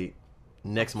beat tape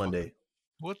next Monday?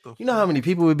 What the? You know how many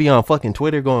people would be on fucking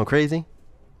Twitter going crazy?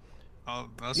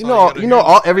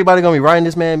 Everybody gonna be riding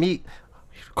this man meat.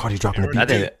 Cardi dropping a beat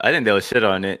tape. I think they'll shit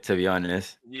on it. To be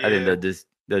honest, I think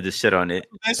they'll just shit on it.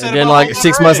 And then like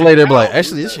 6 months later, be like,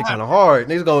 actually, this shit kind of hard.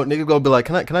 Niggas gonna be like,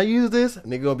 can I use this?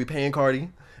 Nigga gonna be paying Cardi.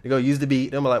 They gonna use the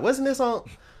beat. I'm like, wasn't this on?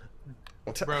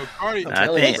 Bro, Cardi.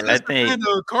 I think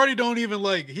Cardi don't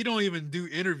even do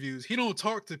interviews. He don't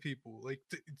talk to people. Like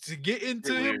to get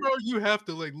into him, bro, you have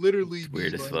to like literally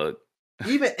weird as fuck.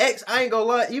 Even X, I ain't gonna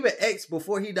lie. Even X,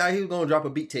 before he died, he was gonna drop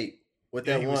a beat tape with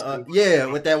that one.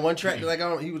 With that one track. Like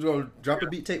he was gonna drop a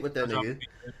beat tape with that nigga,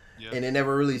 and it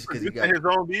never released because he got his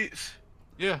own beats.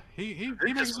 Yeah, he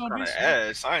makes his own beats.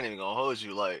 Ass. I ain't even gonna hold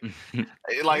you. Like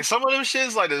some of them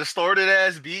shits, like the distorted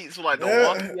ass beats, like the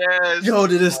wonky ass. Yo,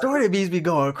 the distorted beats be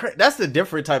going crazy. That's a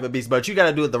different type of beats, but you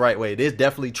gotta do it the right way. There's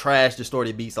definitely trash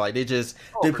distorted beats. Like they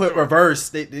put reverse.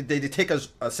 They take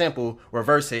a sample,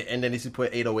 reverse it, and then they just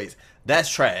put 808s. That's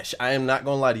trash. I am not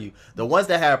gonna lie to you. The ones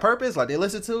that have purpose, like they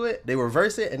listen to it, they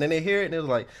reverse it, and then they hear it, and they're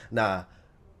like, nah.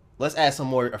 Let's add some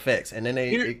more effects, and then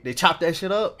they chop that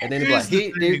shit up, and then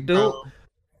they do.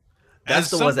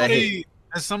 That's the ones that hit.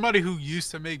 As somebody who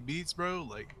used to make beats, bro,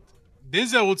 like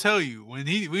Denzel will tell you when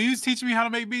he was teaching me how to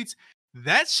make beats,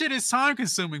 that shit is time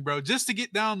consuming, bro. Just to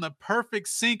get down the perfect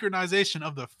synchronization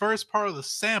of the first part of the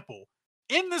sample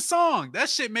in the song, that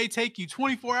shit may take you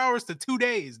 24 hours to 2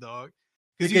 days, dog.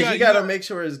 Because you gotta make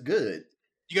sure it's good.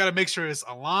 You got to make sure it's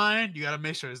aligned. You got to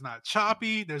make sure it's not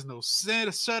choppy. There's no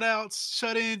shutouts,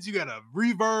 shut-ins. You got to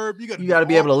reverb. You got to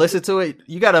be able to listen to it.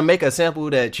 You got to make a sample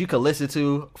that you can listen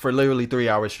to for literally 3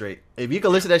 hours straight. If you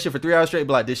can listen to that shit for 3 hours straight,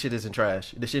 be like, this shit isn't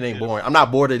trash. This shit ain't boring. I'm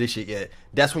not bored of this shit yet.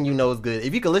 That's when you know it's good.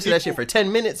 If you can listen to that shit for 10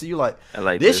 minutes, and you like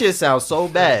this shit sounds so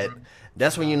bad.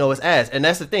 That's when you know it's ass. And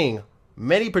that's the thing.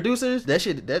 Many producers, that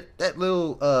shit, that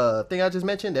little thing I just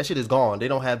mentioned, that shit is gone. They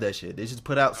don't have that shit. They just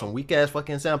put out some weak ass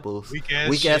fucking samples,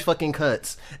 weak ass fucking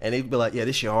cuts, and they be like, yeah,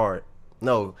 this shit hard.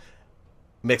 No,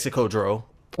 Mexico Dro.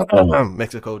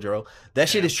 That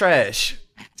shit is trash.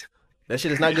 That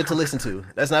shit is not good to listen to.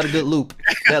 That's not a good loop.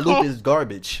 That loop is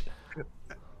garbage.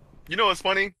 You know what's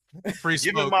funny?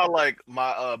 Given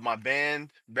my band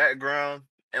background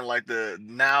and like the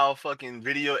now fucking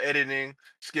video editing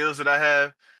skills that I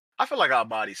have, I feel like I'll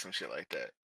body some shit like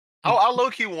that. I low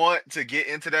key want to get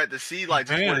into that to see like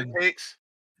just what it takes.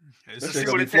 To see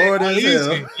what it takes.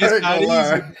 It's not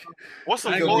easy. What's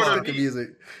some Florida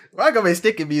music? I'm gonna make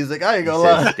sticky music. I ain't gonna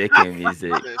lie. Sticky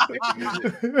music.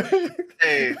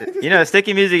 Hey, you know,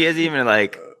 sticky music isn't even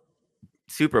like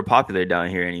super popular down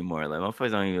here anymore. Like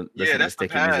motherfuckers don't even listen to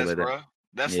sticky music with it.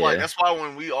 That's that's why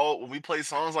when we play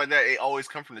songs like that, it always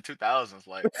come from the 2000s.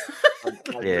 Like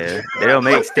they don't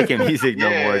make sticky music no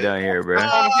more down here, bro.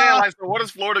 That's what I'm saying. Like, so what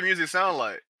does Florida music sound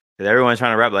like? Everyone's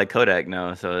trying to rap like Kodak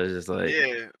now, so it's just like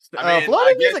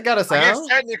Florida music got a sound.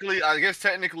 I guess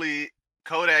technically,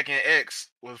 Kodak and X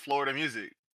was Florida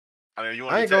music. I mean,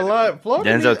 I ain't gonna lie, Florida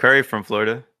Denzel music? Curry from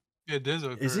Florida. Yeah,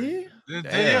 Denzel Curry. Is he?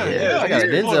 Yeah. I got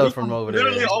Denzel from over there.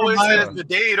 Literally always says the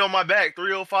date on my back,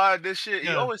 305. This shit, he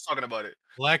always talking about it.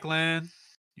 Blackland,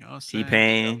 you know what I'm saying?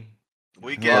 T-Pain.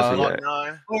 Weekend, Block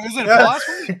 9. Oh, is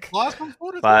it Floss from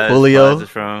Florida? Julio is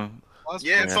from.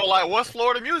 Yeah, so like, what's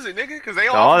Florida music, nigga? Because they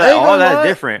all that's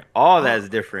different. All that's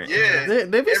different. Yeah,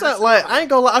 they be something like I ain't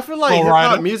gonna lie. I feel like hip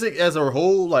hop music as a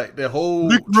whole, like the whole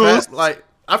trap, like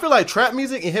I feel like trap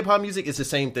music and hip hop music is the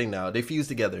same thing now. They fuse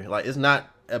together. Like it's not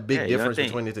a big difference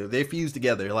between the two. They fuse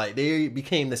together. Like they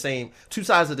became the same, two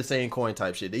sides of the same coin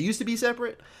type shit. They used to be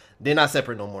separate. They're not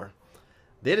separate no more.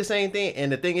 They're the same thing.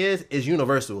 And the thing is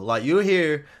universal. Like you'll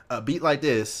hear a beat like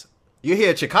this. You'll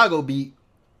hear a Chicago beat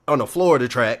on a Florida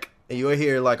track. And you'll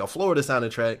hear like a Florida sounding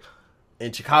track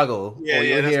in Chicago. Or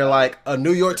you'll hear like a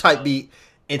New York type beat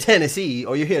in Tennessee.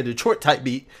 Or you hear a Detroit type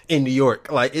beat in New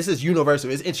York. Like it's just universal.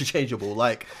 It's interchangeable.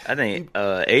 Like I think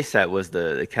ASAP was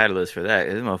the catalyst for that.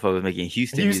 This motherfucker was making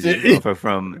Houston music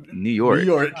from New York. New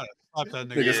York.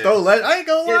 Nigga stole that. I ain't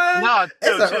gonna lie.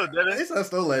 ASAP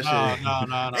stole that shit.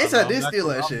 No. ASAP did steal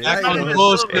that shit. Back on the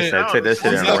bullshit. ASAP took that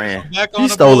shit and ran. He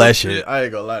stole that shit. I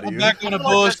ain't gonna lie to you. Back on the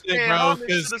bullshit, bro.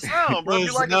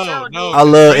 I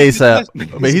love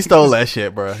ASAP, but he stole that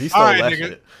shit, bro. He stole that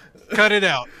shit. Cut it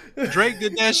out. Drake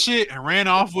did that shit and ran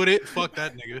off with it. Fuck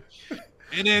that nigga.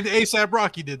 And then ASAP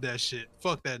Rocky did that shit.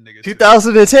 Fuck that nigga.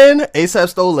 2010, ASAP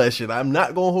stole that shit. I'm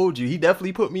not gonna hold you. He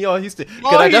definitely put me on Houston.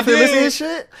 Cause I definitely listened to his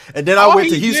shit. And then I went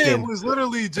to Houston. Was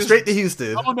literally just straight to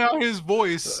Houston. Tone out his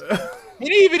voice. He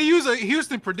didn't even use a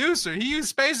Houston producer. He used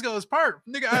Space Ghost part.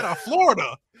 Nigga out of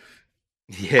Florida.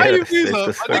 Yeah. How you use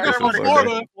a nigga from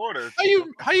Florida?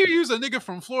 How you use a nigga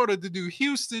from Florida to do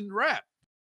Houston rap?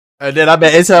 And then I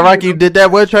bet ASAP Rocky did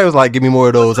that one track. Was like, give me more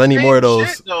of those. I need more of those.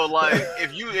 Shit, though, like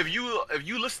if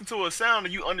you listen to a sound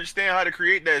and you understand how to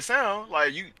create that sound,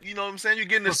 like you know what I'm saying. You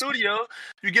get in the studio,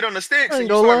 you get on the sticks, and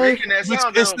you start making that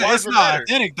sound. It's not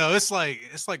authentic though. It's like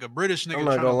a British nigga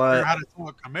trying to learn how to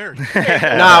talk American.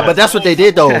 Nah, but that's what they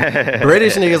did though.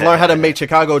 British niggas learn how to make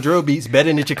Chicago drill beats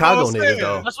better than Chicago niggas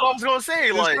though. That's what I was gonna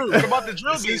say. Like what about the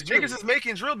drill beats? Niggas is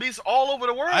making drill beats all over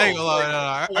the world. I ain't gonna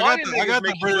lie. I got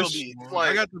the British.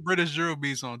 I got the British drill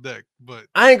beats on deck, but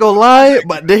I ain't gonna lie.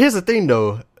 But here's the thing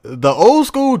though. The old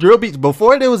school drill beats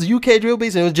before there was UK drill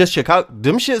beats and it was just Chicago.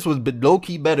 Them shits was low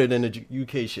key better than the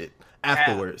UK shit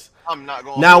afterwards. I'm not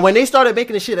going. Now when they started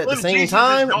making the shit at the same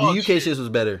time, the UK shit was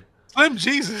better. Slim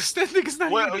Jesus, that nigga's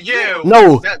not. Well, yeah.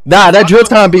 No, that drill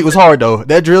time beat was hard though.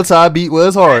 That drill time beat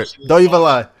was hard. Don't even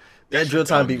lie. That drill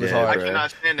time beat was hard. I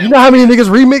cannot stand that. You know how many niggas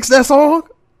remix that song?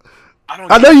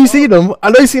 I know you seen them. I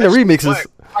know you seen the remixes.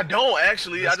 I don't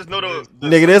actually. I just know the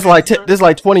nigga. There's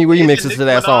like 20 remixes to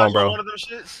that song, bro.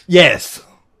 Yes.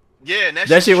 Yeah, and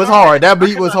that shit was hard. That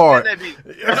beat was hard.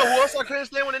 You know who else I couldn't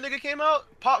stand when that nigga came out?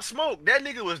 Pop Smoke. That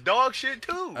nigga was dog shit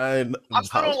too. I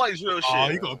still don't like drill shit. Oh,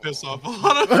 you gonna piss off a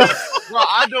lot of people. Bro,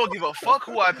 I don't give a fuck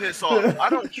who I piss off. I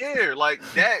don't care. Like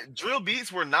that drill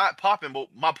beats were not popping, but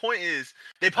my point is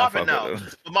they popping now.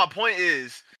 But my point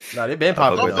is, nah, they been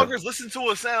popping. Motherfuckers listen to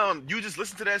a sound. You just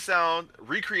listen to that sound,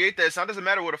 recreate that sound. Doesn't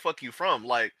matter where the fuck you from.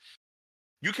 Like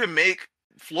you can make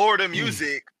Florida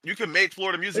music. You can make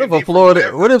Florida music.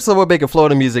 What if someone making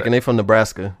Florida music and they from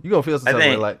Nebraska? You gonna feel some type of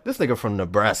way like this nigga from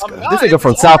Nebraska. This nigga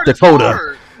from South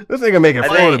Dakota. This nigga making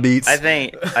Florida beats. I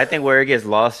think where it gets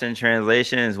lost in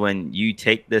translation is when you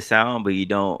take the sound but you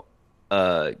don't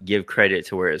give credit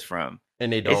to where it's from.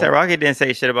 And they don't. A$AP Rocky didn't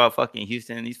say shit about fucking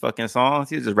Houston in these fucking songs.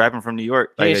 He was just rapping from New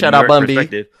York. Like, shout out Bun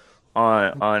B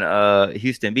on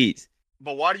Houston beats.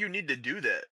 But why do you need to do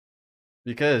that?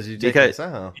 Because you take the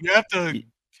sound. You have to.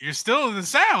 You're still in the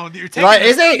sound. You're taking like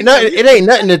it ain't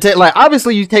nothing to take. Like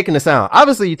obviously you taking the sound.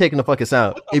 Obviously you taking the fucking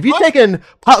sound. If you taking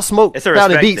Pop Smoke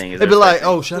sounding beats, it'd be like,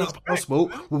 oh, shut up, Pop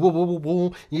Smoke.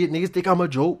 Yeah, niggas think I'm a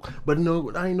joke, but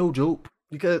no, I ain't no joke.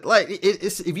 Because like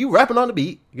it's if you rapping on the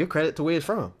beat, give credit to where it's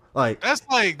from. Like that's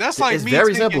like it's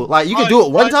very simple. Like you can do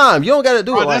it one time. You don't got to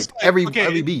do it like every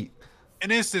beat.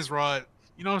 In instance, Rod,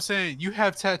 you know what I'm saying? You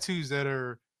have tattoos that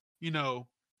are,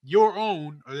 your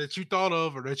own, or that you thought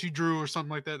of, or that you drew, or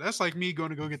something like that. That's like me going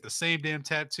to go get the same damn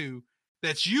tattoo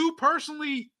that you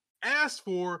personally asked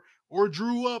for, or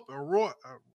drew up, or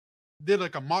did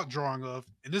like a mock drawing of,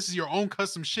 and this is your own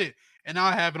custom shit, and now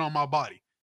I have it on my body.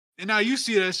 And now you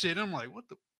see that shit, and I'm like, what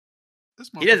the?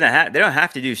 He doesn't have. They don't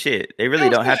have to do shit. They really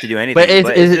don't have to do anything. But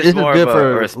it's more good of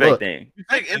a respect thing. You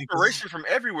take inspiration from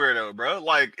everywhere, though, bro.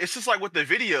 Like it's just like with the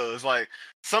videos. Like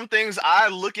some things I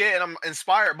look at and I'm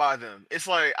inspired by them. It's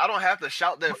like I don't have to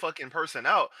shout that fucking person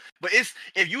out. But it's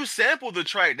if you sample the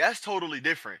track, that's totally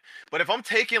different. But if I'm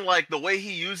taking like the way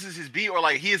he uses his beat, or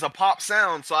like he is a pop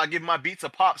sound, so I give my beats a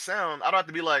pop sound, I don't have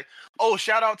to be like, oh,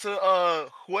 shout out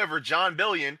to whoever, John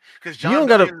Bellion, because John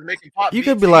Bellion is making pop. You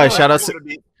could be like, shout out to.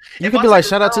 You could be like,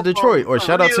 shout out to Detroit, or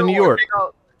shout out to New York.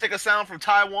 Take a sound from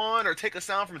Taiwan, or take a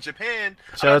sound from Japan.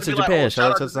 Shout out to Japan.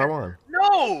 Shout out to Taiwan.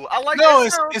 No, I like. No,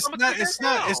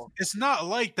 it's not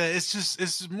like that.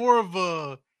 It's more of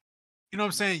a, you know what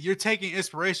I'm saying? You're taking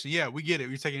inspiration. Yeah, we get it.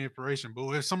 You're taking inspiration.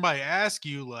 But if somebody asks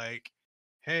you like,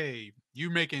 hey, you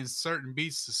making certain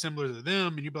beats similar to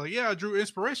them, and you be like, yeah, I drew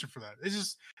inspiration for that.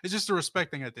 It's just a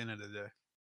respect thing at the end of the day.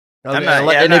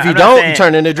 And if you don't, you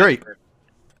turn into Drake.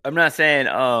 I'm not saying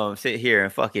sit here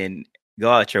and fucking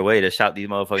go out your way to shout these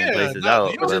motherfucking places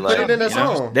out. But like, put it in a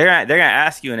song. They're gonna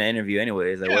ask you in an interview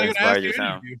anyways. Like, what inspired your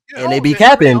sound? And they be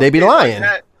capping. They be lying.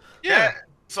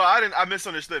 So I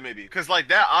misunderstood maybe, because like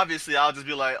that obviously I'll just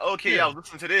be like, okay, I'll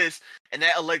listen to this, and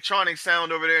that electronic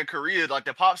sound over there in Korea, like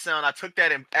the pop sound, I took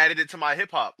that and added it to my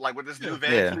hip hop, like with this new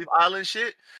Van Cleef Island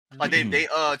shit. Like they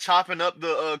chopping up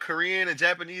the Korean and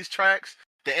Japanese tracks,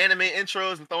 the anime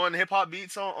intros, and throwing hip hop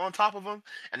beats on top of them,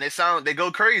 and they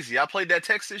go crazy. I played that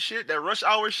Texas shit, that Rush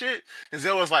Hour shit, and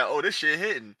Zell was like, "Oh, this shit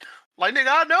hitting." Like, nigga,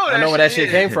 I know where that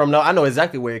shit came from. No, I know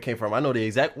exactly where it came from. I know the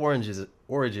exact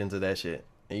origins of that shit,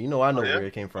 and I know where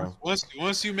it came from.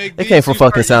 Once you make it came from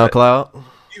fucking SoundCloud.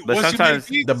 But sometimes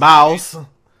the mouse.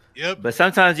 Yep. But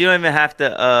sometimes you don't even have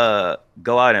to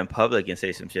go out in public and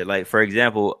say some shit. Like, for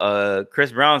example,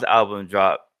 Chris Brown's album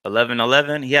dropped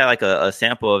 11:11. He had like a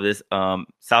sample of this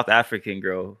South African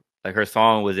girl, like her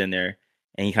song was in there,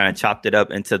 and he kind of chopped it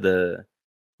up into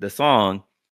the song,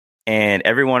 and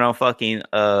everyone on fucking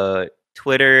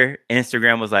Twitter,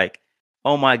 Instagram was like,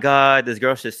 oh my god, this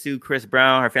girl should sue Chris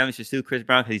Brown, her family should sue Chris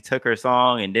Brown because he took her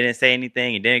song and didn't say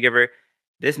anything and didn't give her.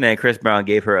 This man Chris Brown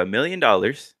gave her $1 million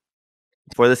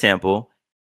for the sample,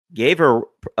 gave her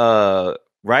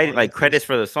like credits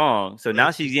for the song, so now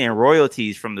she's getting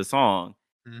royalties from the song.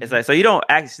 It's like, so you don't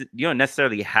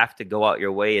necessarily have to go out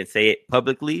your way and say it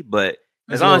publicly, but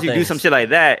as long as you do some shit like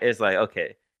that, it's like,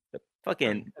 okay,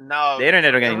 fucking the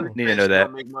internet are gonna need to know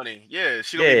that. Make money. Yeah,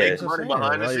 she gonna make money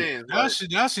behind the scenes.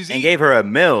 Now she's and gave her $1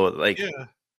 million, like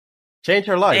change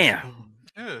her life.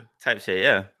 Damn, type shit.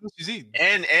 Yeah, she's eating.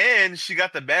 And she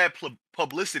got the bad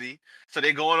publicity, so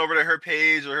they going over to her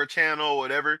page or her channel or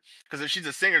whatever. Because if she's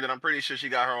a singer, then I'm pretty sure she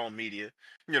got her own media.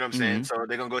 You know what I'm saying? So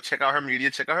they're gonna go check out her media,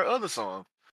 check out her other song.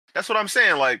 That's what I'm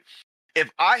saying. Like,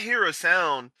 if I hear a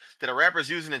sound that a rapper's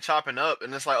using and chopping up,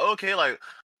 and it's like, okay, like,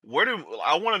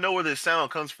 I want to know where this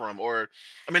sound comes from? Or,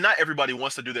 I mean, not everybody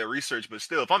wants to do their research, but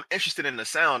still, if I'm interested in the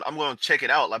sound, I'm going to check it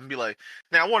out. Like, and be like,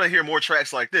 now I want to hear more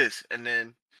tracks like this, and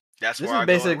then this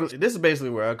is basically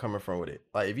where I'm coming from with it.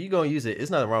 Like, if you're gonna use it,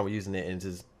 it's nothing wrong with using it and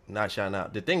just not shouting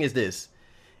out. The thing is this.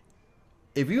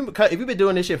 If you've been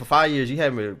doing this shit for 5 years, you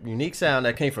have a unique sound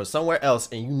that came from somewhere else,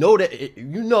 and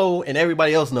and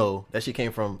everybody else know that shit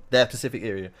came from that specific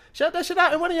area. Shout that shit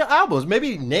out in one of your albums.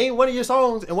 Maybe name one of your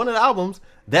songs in one of the albums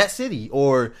that city,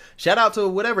 or shout out to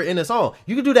whatever in the song.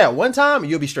 You can do that one time,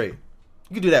 and you'll be straight.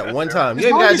 You can do that one time. You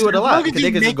ain't gotta do it a lot because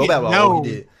they can just go back like, oh, he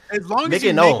did. As long as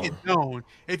you make it known.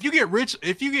 If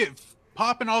you get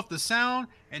popping off the sound,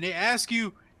 and they ask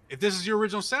you, If this is your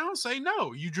original sound, say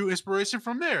no. You drew inspiration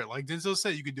from there. Like Denzel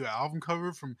said, you could do an album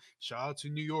cover from shout out to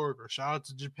New York or shout out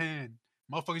to Japan.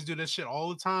 Motherfuckers do that shit all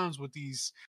the times with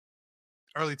these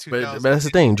early 2000s. But that's the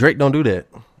thing. Drake don't do that.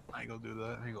 I ain't gonna do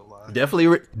that. I ain't gonna lie.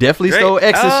 Definitely Drake, stole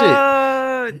X's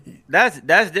shit.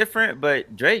 That's different.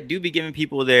 But Drake do be giving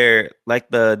people their like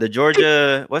the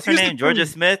Georgia. What's her name? Georgia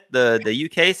Smith, the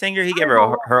UK singer. He gave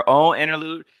her own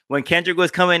interlude when Kendrick was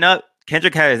coming up.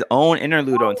 Kendrick had his own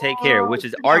interlude on "Take Care," which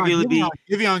is arguably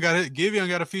Giveon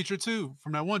got a feature too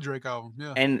from that one Drake album.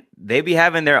 Yeah, and they be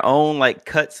having their own like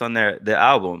cuts on the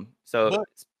album. So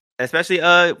especially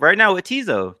right now with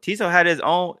Tizo had his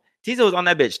own. Tizo was on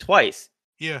that bitch twice.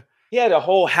 Yeah, he had a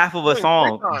whole half of a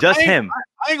song, just him.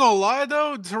 I ain't gonna lie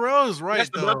though, Terrell's right.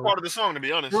 That's the best part of the song, to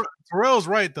be honest. Terrell's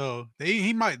right though.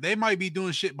 They might be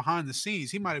doing shit behind the scenes.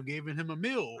 He might have given him a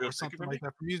meal or something like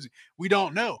that for music. We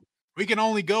don't know. We can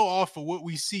only go off of what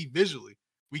we see visually.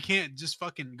 We can't just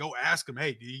fucking go ask him,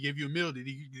 hey, did he give you a meal? Did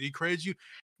he credit you?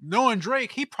 Knowing Drake,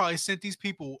 he probably sent these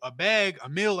people a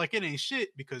meal like it ain't shit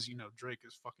because, you know, Drake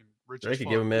is fucking rich. Drake could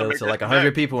give a meal to like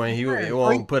 100 people and he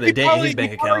won't put a dent in his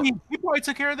bank account. He probably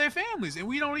took care of their families and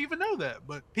we don't even know that.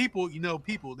 But people,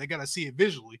 they got to see it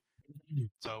visually.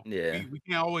 So yeah, we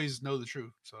can't always know the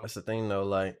truth. So that's the thing though,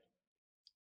 like,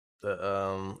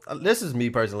 this is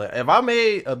me personally. If I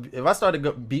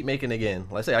started beat making again,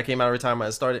 let's say I came out of retirement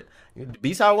and started, the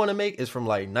beats I want to make is from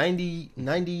like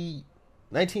 1990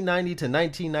 to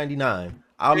 1999.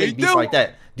 I'll make beats like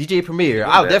that. DJ Premier,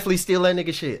 I'll definitely steal that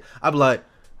nigga shit. I'll be like,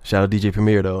 shout out DJ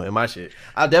Premier though, and my shit.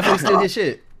 I'll definitely steal his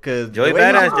shit. Cause Joey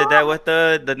Badass did that with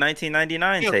the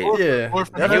 1999 tape. He was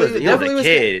a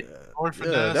kid.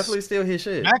 Definitely steal his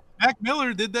shit. Mac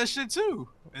Miller did that shit too.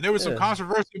 And there was some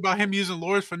controversy about him using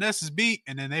Lord Finesse's beat,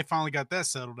 and then they finally got that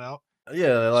settled out.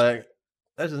 Yeah, like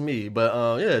that's just me. But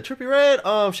Trippie Redd,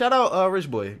 shout out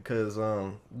Rich Boy, because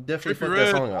definitely fuck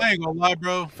that song up. I ain't gonna lie,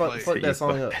 bro. Fuck that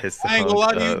song up. I ain't gonna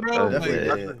lie to you, bro.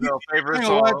 Favorite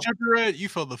song. Trippie Redd, you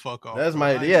fell the fuck off. That's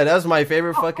my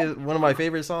favorite one of my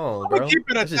favorite songs, bro.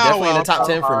 That's definitely in the top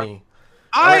 10 for me.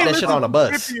 I like that shit on a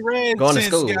bus going to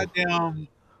school. Goddamn,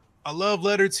 A Love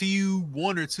Letter to You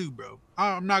 1 or 2, bro.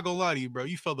 I'm not gonna lie to you, bro.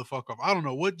 You fell the fuck off. I don't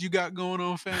know what you got going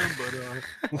on, fam,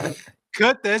 but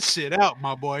cut that shit out,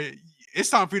 my boy.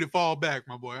 It's time for you to fall back,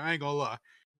 my boy. I ain't gonna lie.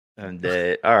 I'm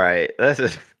dead. All right,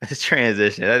 let's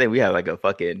transition. I think we have like a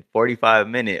fucking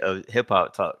 45-minute of hip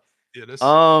hop talk. Yeah, let's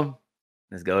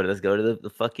go to the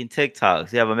fucking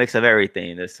TikToks. We have a mix of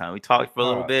everything this time. We talked for a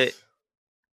little bit.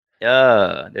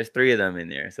 There's 3 of them in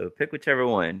there, so pick whichever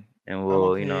one, and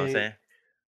we'll, you know what I'm saying.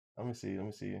 Let me see.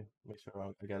 Make sure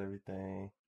I got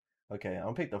everything. Okay, I'm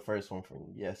gonna pick the first one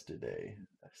from yesterday.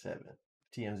 7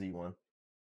 TMZ one.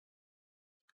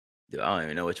 Dude, I don't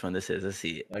even know which one this is. Let's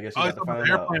see. I guess you got to find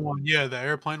the airplane one. Yeah, the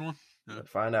airplane one.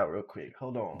 Find out real quick.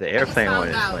 Hold on. The airplane one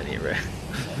is funny, bro.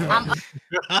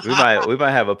 we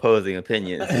might have opposing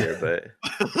opinions here, but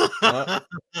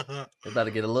it's about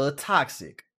to get a little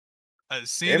toxic.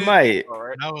 It might.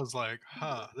 Right. I was like,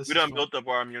 we done built up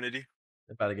our immunity.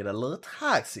 It's about to get a little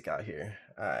toxic out here.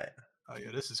 All right. Oh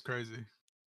yeah, this is crazy.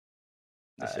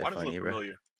 This is funny, bro.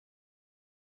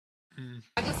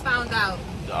 I just found out.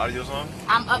 The audio song?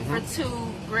 I'm up for 2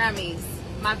 Grammys.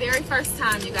 My very first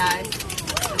time, you guys.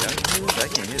 I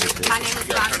can't hear this. My name is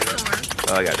Donna Storm.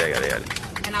 Oh, I got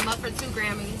it. And I'm up for 2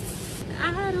 Grammys.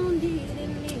 I don't need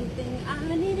anything.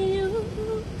 I need you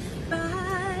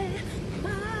by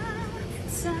my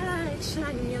side.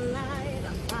 Shine your light.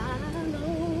 I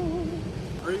follow.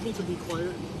 Are you able to be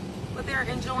quiet? But they're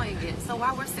enjoying it. So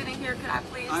while we're sitting here, could I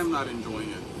please? I'm not enjoying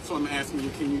it. So I'm asking you,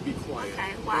 can you be quiet?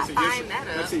 Okay, well,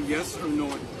 that's a yes or no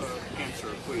answer,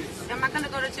 please. Am I going to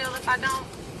go to jail if I don't?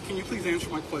 Can you please answer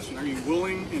my question? Are you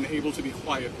willing and able to be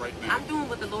quiet right now? I'm doing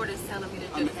what the Lord is telling me to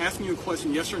do. I'm asking you a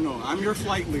question, yes or no. I'm your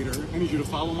flight leader. I need you to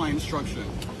follow my instruction.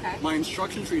 Okay. My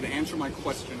instruction for you to answer my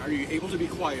question. Are you able to be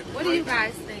quiet What do you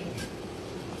guys think?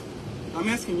 I'm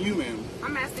asking you, ma'am.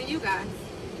 I'm asking you guys.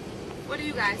 What do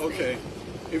you guys think? Okay.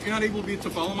 If you're not able to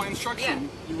follow my instruction,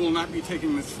 you will not be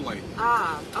taking this flight.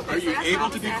 Okay. Are you able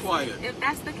to be quiet? If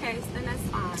that's the case, then that's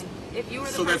fine. If you were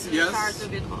the person in charge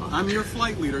of it all. I'm your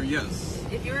flight leader, yes.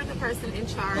 If you're the person in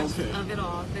charge of it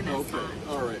all, then that's fine.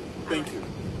 All right. Thank you.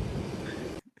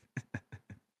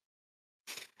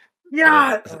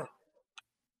 Yeah.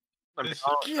 It's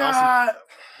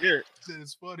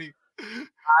funny.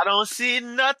 I don't see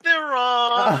nothing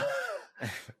wrong.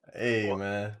 Hey,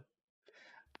 man.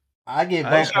 I get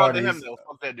both parties.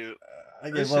 Fuck that dude. I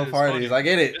get both parties. I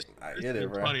get it. right, get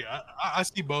it, bro. Funny. I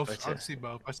see both. I see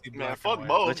both. I see man, fuck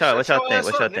both. What y'all think?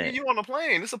 What y'all think? You on the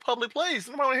plane? It's a public place.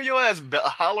 Nobody want to hear your ass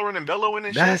hollering and bellowing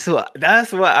and shit.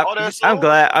 That's what. I'm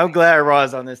glad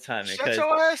Raw's on this time. Shut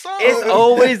your ass up. It's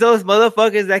always those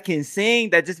motherfuckers that can sing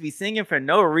that just be singing for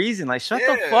no reason. Like, shut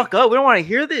the fuck up. We don't want to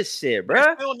hear this shit, bro.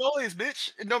 It's still noise,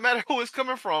 bitch. No matter who it's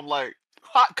coming from. Like,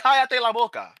 cállate la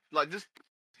boca. Like, just.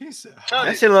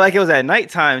 That shit look like it was at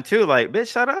nighttime too. Like,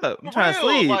 bitch, shut up. I'm trying to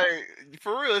sleep. Like,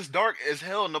 for real, it's dark as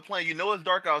hell in the plane. You know it's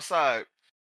dark outside.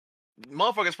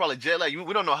 Motherfuckers probably jet lag.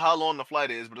 We don't know how long the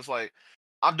flight is, but it's like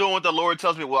I'm doing what the Lord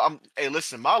tells me. Well, hey,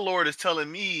 listen, my Lord is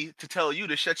telling me to tell you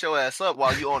to shut your ass up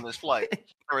while you're on this flight and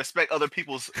respect other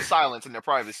people's silence and their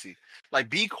privacy. Like,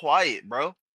 be quiet,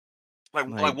 bro. Like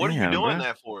what are you doing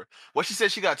that for? What she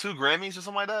said she got 2 Grammys or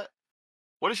something like that?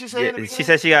 What did she say? Yeah, she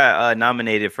said she got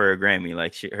nominated for a Grammy.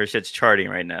 Like her shit's charting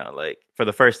right now, like for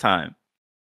the first time.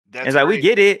 It's like we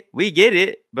get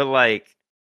it, but like,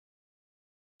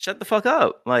 shut the fuck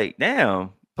up. Like,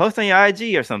 damn, post on your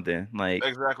IG or something. Like,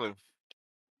 exactly.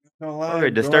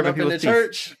 You're disturbing people's peace.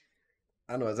 Church.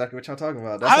 I know exactly what y'all talking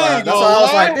about. That's why I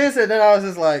was like this, and then I was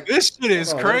just like, this shit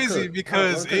is crazy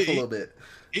because a little bit.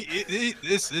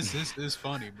 It's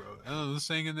funny, bro. The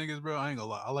singing niggas, bro. I ain't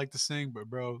gonna lie. I like to sing, but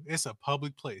bro, it's a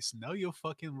public place. Know your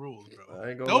fucking rules, bro.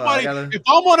 I ain't gonna lie. If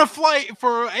I'm on a flight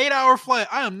for an 8-hour flight,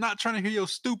 I am not trying to hear your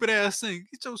stupid ass sing.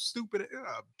 Get your stupid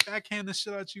backhand the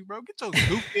shit out you, bro. Get your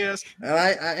goofy ass. And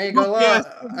I ain't gonna lie.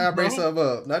 I bring something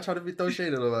up. Not trying to be throw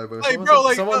shade at nobody, bro.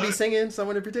 Someone be singing,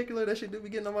 someone in particular, that shit do be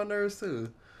getting on my nerves too.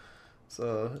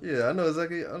 So yeah, I know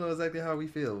exactly how we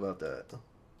feel about that.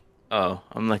 Oh,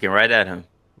 I'm looking right at him.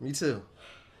 Me too.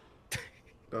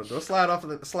 Don't slide up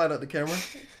the camera.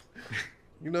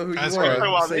 You know who you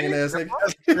are, singing ass nigga.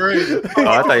 Oh,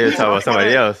 I thought you were talking about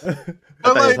somebody else.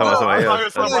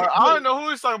 I don't know who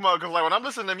he's talking about because like when I'm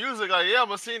listening to music, like I'm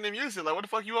gonna sing the music. Like what the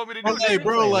fuck you want me to do? Hey,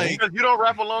 bro, like because you don't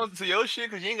rap along to your shit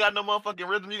because you ain't got no motherfucking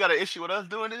rhythm. You got an issue with us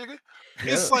doing it, nigga.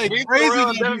 It's like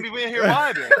crazy. Be in here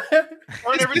vibing.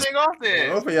 Turn everything off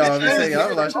then. Both of y'all be singing.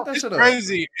 I'm like, shut that shit up.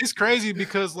 It's crazy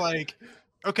because like.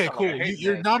 Okay, cool.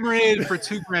 You're nominated for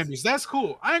 2 Grammys. That's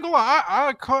cool. I ain't gonna lie.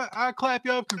 I clap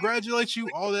you up, congratulate you,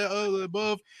 all that other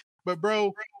above. But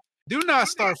bro, do not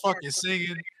start fucking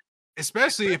singing,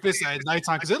 especially if it's at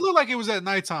nighttime, because it looked like it was at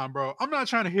nighttime, bro. I'm not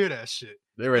trying to hear that shit.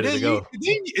 They're ready to go.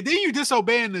 Then you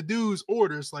disobeying the dude's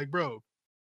orders, like, bro.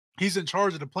 He's in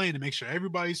charge of the plane to make sure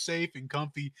everybody's safe and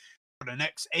comfy for the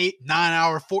next 8, 9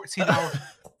 hour, 14 hours.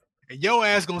 And your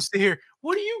ass gonna sit here.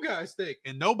 What do you guys think?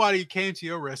 And nobody came to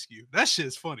your rescue. That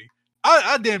shit's funny.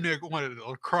 I damn near wanted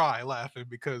to cry laughing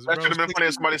because that should have been funny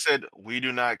if somebody said, "We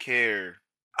do not care."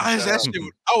 I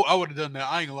would have done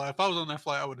that. I ain't gonna lie. If I was on that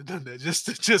flight, I would have done that just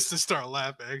to start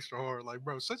laughing extra hard. Like,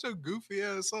 bro, such a goofy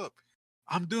ass up.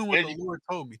 I'm doing what the Lord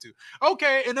told me to.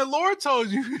 Okay, and the Lord told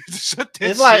you to shut that.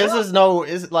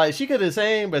 It's like she could have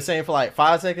sang, but sang for like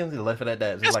 5 seconds and left it at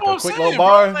that. It's like a quick little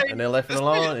bar, and then left it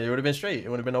alone. And it would have been straight. It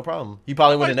would have been no problem. He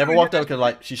probably would have never walked up because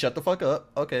like she shut the fuck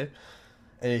up. Okay.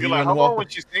 And he like, how long was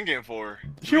she singing for?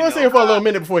 She was singing for a little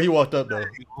minute before he walked up though.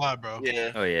 Lie, bro.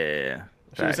 Yeah. Oh yeah.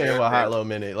 She was singing for a hot little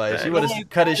minute. Like she would have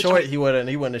cut it short. He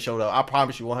wouldn't have showed up. I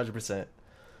promise you, 100%.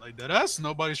 Like that's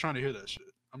nobody's trying to hear that shit.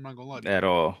 I'm not gonna lie. At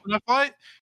all. When I fight.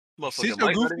 Sit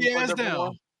your goofy ass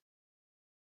down.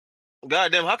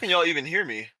 Goddamn, how can y'all even hear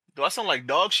me? Do I sound like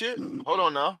dog shit? Hold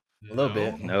on now. A little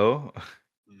bit. No.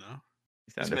 You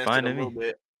sound defined to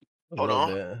me. Hold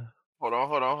on. I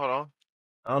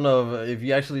don't know if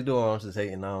you actually do, I'm just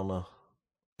hating. I don't know.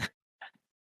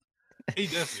 He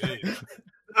definitely is.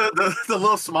 the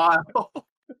little smile.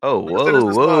 Oh,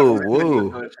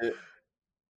 whoa.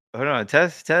 Hold on,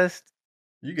 test.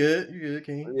 You good,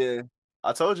 King? Yeah,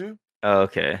 I told you. Oh,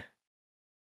 okay.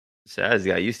 So I just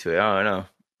got used to it. I don't know.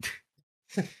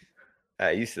 I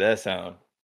got used to that sound.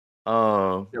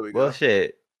 Well,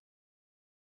 shit.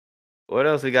 What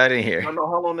else we got in here? I don't know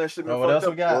how long that shit been. What else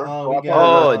we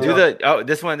got?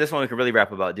 This one we can really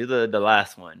rap about. Do the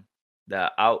last one.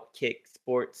 The Outkick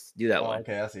Sports. Do that one.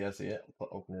 Okay, I see it.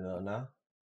 Open it up now.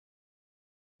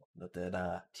 Look at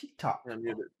that TikTok.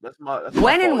 That's my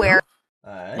when and where.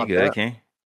 All right. You good, King?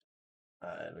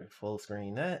 Alright, we full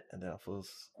screen that, and then I'll full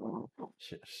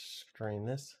screen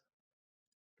this.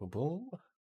 Boom.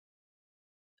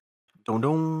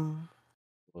 Dum.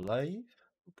 Live.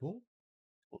 Boom.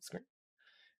 Full screen.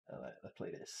 Alright, let's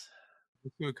play this.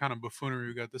 Let's see what kind of buffoonery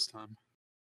we got this time.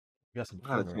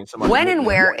 When and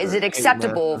where is it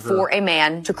acceptable for a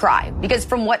man to cry? Because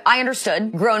from what I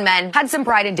understood, grown men had some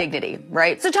pride and dignity,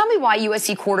 right? So tell me why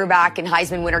USC quarterback and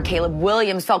Heisman winner Caleb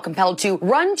Williams felt compelled to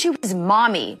run to his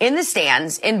mommy in the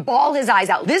stands and bawl his eyes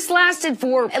out. This lasted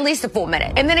for at least a full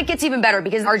minute. And then it gets even better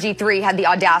because RG3 had the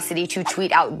audacity to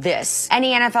tweet out this.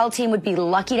 Any NFL team would be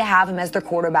lucky to have him as their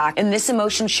quarterback, and this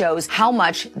emotion shows how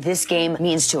much this game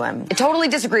means to him. I totally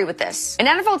disagree with this. An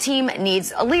NFL team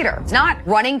needs a leader. It's not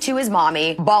running to his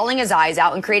mommy, bawling his eyes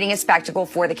out, and creating a spectacle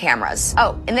for the cameras.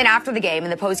 Oh, and then after the game, in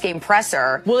the post-game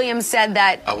presser, Williams said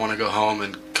that, I want to go home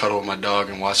and cuddle with my dog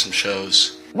and watch some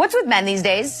shows. What's with men these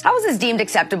days? How is this deemed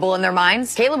acceptable in their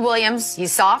minds? Caleb Williams,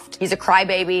 he's soft, he's a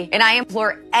crybaby, and I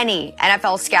implore any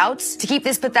NFL scouts to keep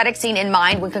this pathetic scene in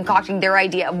mind when concocting their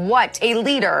idea of what a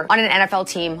leader on an NFL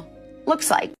team looks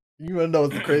like. You wanna know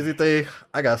what's the crazy thing?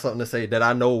 I got something to say that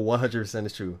I know 100%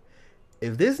 is true.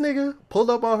 If this nigga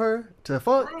pulled up on her to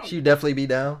fuck, she'd definitely be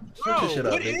down. Shut your shit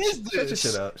up, bitch. Shut your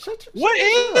shit up. What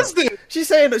is this? She's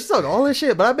saying that she's talking all this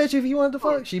shit, but I bet you if you wanted to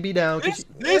fuck, she'd be down.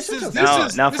 This is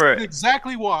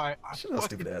exactly why. Shut your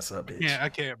stupid ass up, bitch. Yeah, I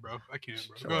can't, bro.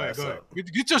 Go ahead.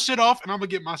 Get your shit off, and I'm gonna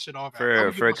get my shit off.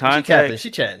 For context,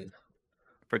 she chatting.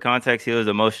 For context, he was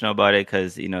emotional about it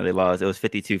because they lost. It was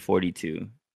 52-42,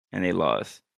 and they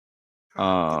lost.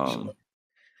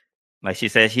 Like she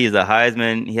said, he's a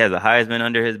Heisman. He has a Heisman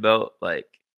under his belt. Like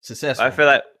successful. I feel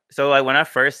like when I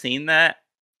first seen that,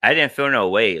 I didn't feel no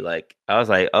way. Like I was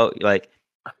like,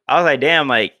 damn,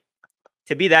 like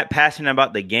to be that passionate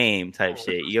about the game type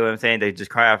shit. You know what I'm saying? They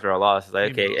just cry after a loss. It's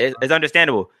like, okay, it's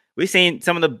understandable. We've seen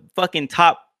some of the fucking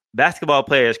top basketball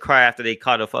players cry after they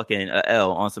caught a fucking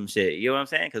L on some shit. You know what I'm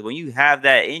saying? Because when you have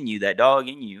that in you, that dog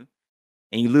in you,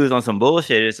 and you lose on some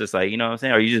bullshit, it's just like, you know what I'm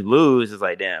saying? Or you just lose, it's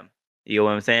like, damn. You know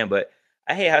what I'm saying? But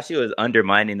I hate how she was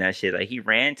undermining that shit. Like, he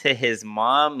ran to his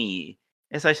mommy.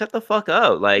 It's like, shut the fuck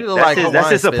up. Like, that's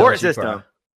his support system.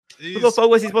 Who the fuck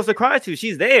was he supposed to cry to?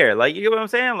 She's there. Like, you know what I'm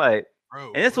saying? Like,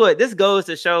 bro, and this goes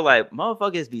to show, like,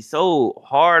 motherfuckers be so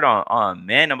hard on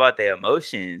men about their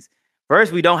emotions.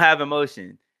 First, we don't have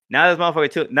emotion. Now this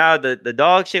motherfucker too. Now the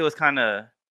dog shit was kind of.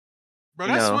 Bro,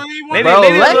 that's what he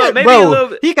wanted. Maybe a little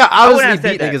bit. He got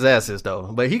obviously beat niggas' asses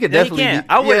though, but he could definitely.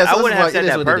 I wouldn't have said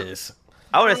that.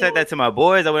 I would have said that to my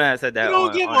boys. I wouldn't have said that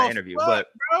on an interview. But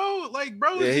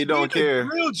bro, yeah, he don't care.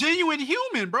 Real genuine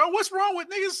human, bro. What's wrong with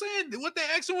niggas saying what they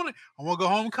actually want? I want to go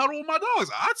home and cuddle with my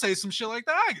dogs. I'd say some shit like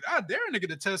that. I dare a nigga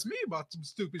to test me about some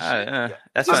stupid shit.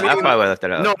 That's fine. I probably would have left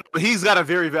that out. No, but he's got a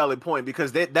very valid point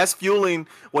because that's fueling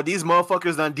what these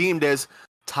motherfuckers done deemed as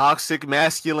toxic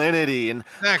masculinity and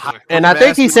I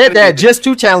think he said that just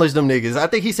to challenge them niggas. I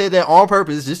think he said that on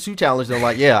purpose just to challenge them.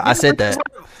 Like, yeah, I said that.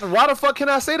 Why the fuck can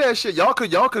I say that shit? Y'all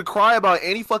could cry about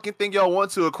any fucking thing y'all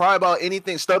want to, or cry about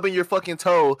anything, stubbing your fucking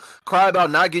toe, cry about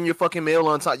not getting your fucking mail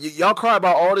on time. Y'all cry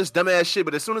about all this dumbass shit,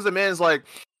 but as soon as a man's like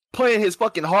playing his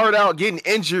fucking heart out, getting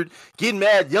injured, getting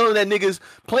mad, yelling at niggas,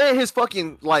 playing his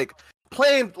fucking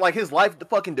playing like his life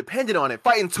fucking depended on it,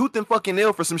 fighting tooth and fucking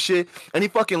nail for some shit, and he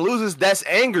fucking loses, that's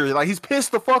anger. Like, he's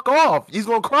pissed the fuck off. He's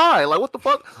gonna cry. Like, what the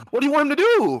fuck? What do you want him to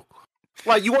do?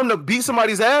 Like, you want him to beat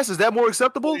somebody's ass? Is that more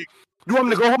acceptable? You want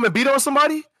him to go home and beat on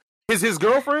somebody? His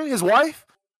girlfriend? His wife?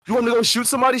 You want him to go shoot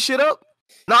somebody's shit up?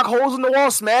 Knock holes in the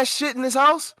wall? Smash shit in his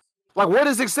house? Like, what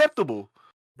is acceptable?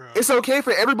 Bro. It's okay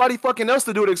for everybody fucking else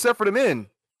to do it except for the men.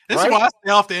 This is why I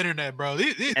stay off the internet, bro.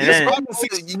 You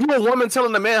a woman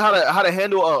telling a man how to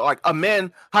handle a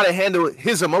man how to handle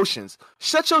his emotions.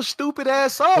 Shut your stupid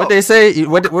ass up. What they say?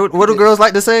 What do girls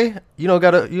like to say? You don't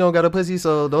got a pussy,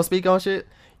 so don't speak on shit.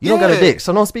 You don't got a dick,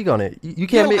 so don't speak on it. You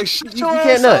can't you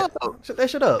can't nut. Shut that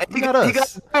shit up. He got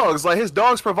dogs. Like, his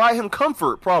dogs provide him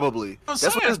comfort, probably. That's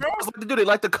what his dogs like to do. They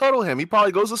like to cuddle him. He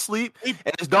probably goes to sleep,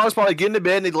 and his dogs probably get into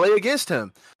bed and they lay against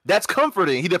him. That's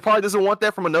comforting. He probably doesn't want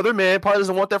that from another man, probably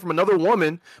doesn't want that from another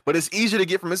woman, but it's easier to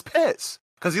get from his pets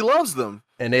because he loves them.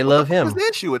 And they love him. What's the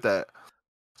issue with that?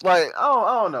 Like, I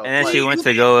don't know. And then she went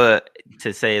to go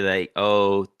to say, like,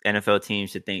 oh, NFL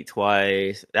teams should think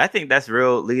twice. I think that's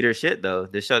real leader shit, though,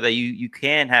 to show that you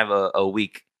can have a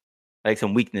weak, like,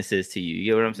 some weaknesses to you.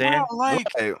 You know what I'm saying?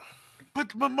 Yeah,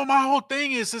 but my whole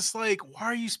thing is, it's like, why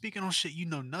are you speaking on shit you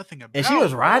know nothing about? And she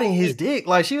was riding his dick.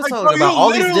 Like, she was talking about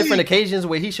all these different occasions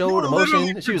where he showed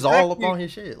emotion. She was all up on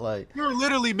his shit. Like, you're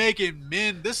literally making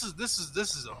men. This is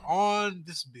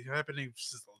happening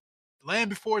since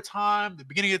land before time, the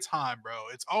beginning of time, bro.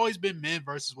 It's always been men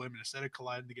versus women instead of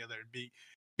colliding together and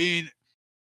being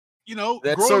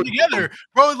growing together,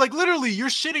 bro. Like, literally, you're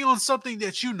shitting on something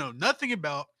that you know nothing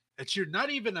about. That you're not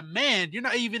even a man. You're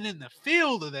not even in the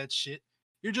field of that shit.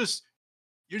 You're just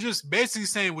You're just basically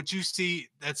saying what you see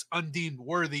that's undeemed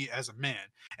worthy as a man.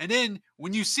 And then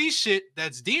when you see shit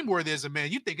that's deemed worthy as a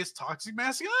man, you think it's toxic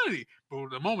masculinity. But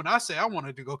the moment I say I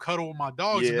wanted to go cuddle with my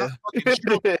dogs and not fucking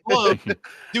stroke the club,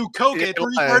 do coke at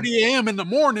 3:30 a.m. in the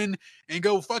morning and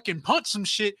go fucking punch some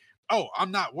shit. Oh,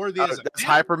 I'm not worthy as a that's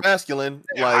man. Hyper masculine.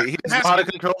 Yeah, like he doesn't know how to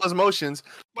control his emotions.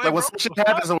 Like when some shit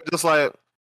happens and we're just like,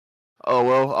 oh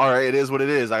well, all right, it is what it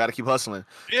is. I got to keep hustling.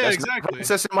 Yeah, that's exactly.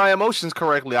 Processing my emotions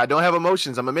correctly. I don't have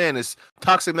emotions. I'm a man. It's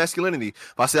toxic masculinity.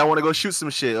 If I say I want to go shoot some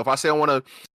shit, if I say I want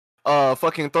to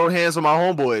fucking throw hands with my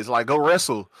homeboys, like go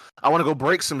wrestle, I want to go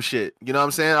break some shit. You know what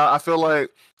I'm saying? I feel like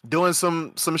doing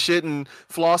some shit and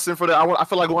flossing for I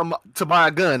feel like going to buy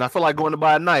a gun. I feel like going to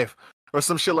buy a knife or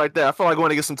some shit like that. I feel like going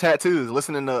to get some tattoos,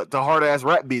 listening to hard ass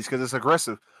rap beats because it's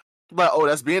aggressive. But oh,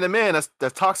 that's being a man.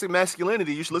 That's toxic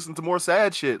masculinity. You should listen to more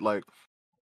sad shit. Like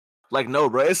no,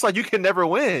 bro. It's like you can never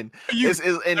win. You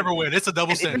never win. It's a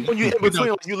double standard. When you in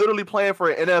between, like, you literally playing for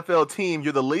an NFL team.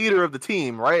 You're the leader of the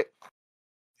team, right?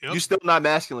 Yep. You're still not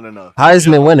masculine enough.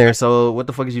 Heisman winner. So what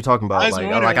the fuck is you talking about?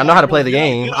 Like I know how to play the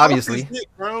game. Obviously,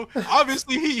 bro.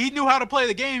 Obviously, he knew how to play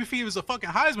the game if he was a fucking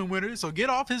Heisman winner. So get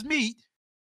off his meat.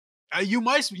 You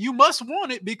must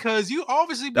want it because you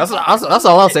obviously. That's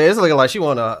all I'm saying. It's looking like she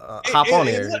want to hop on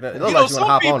there. It looks like she want to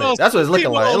hop on it. That's what it's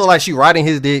looking like. It looks like she riding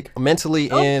his dick mentally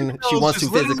and she wants to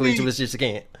physically, she just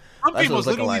can't. That's what it's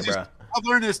looking like, bro. I've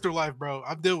learned this through life, bro.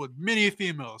 I've dealt with many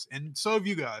females, and so have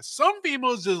you guys. Some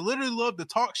females just literally love to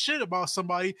talk shit about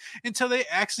somebody until they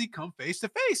actually come face to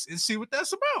face and see what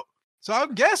that's about. So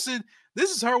I'm guessing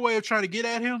this is her way of trying to get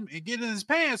at him and get in his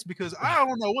pants because I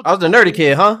don't know what. I was the nerdy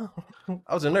kid, huh?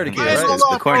 I was a nerdy kid, right?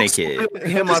 The corny kid.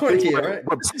 Right?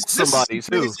 Somebody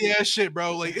too. Yeah, shit,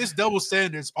 bro. Like it's double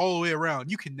standards all the way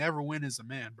around. You can never win as a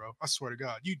man, bro. I swear to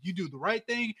God. You do the right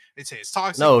thing. They say it's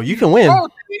toxic. No, you can win.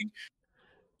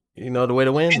 You know the way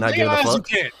to win? Not giving a fuck.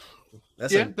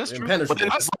 That's true. But then it's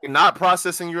like not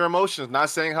processing your emotions, not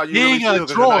saying how you being really feel.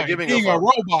 Droid, being a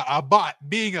robot, a bot,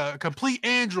 being a complete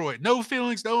android, no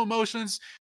feelings, no emotions.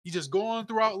 You just go on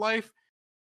throughout life,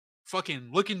 fucking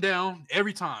looking down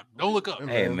every time. Don't look up.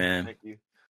 Hey man,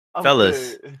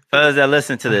 fellas that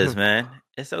listen to this, man,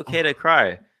 it's okay to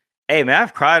cry. Hey man,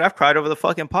 I've cried over the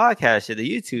fucking podcast shit,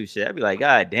 the YouTube shit. I'd be like,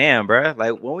 God damn, bro.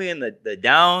 Like when we in the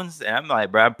downs, and I'm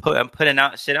like, bro, I'm putting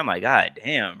out shit. I'm like, God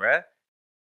damn, bro.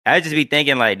 I just be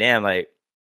thinking like, damn, like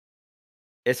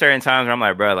it's certain times where I'm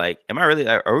like, bro, like, are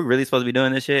we really supposed to be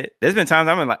doing this shit? There's been times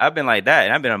I've been like that,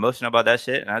 and I've been emotional about that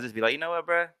shit, and I'll just be like, you know what,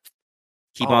 bro?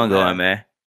 Keep on going, man.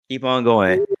 Keep on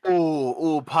going.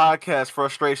 Ooh, podcast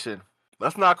frustration.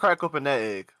 Let's not crack open that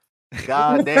egg.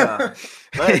 God damn.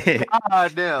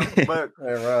 God damn. But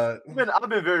I've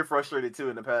been very frustrated too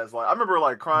in the past. Like I remember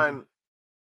like crying.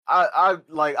 I've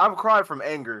cried from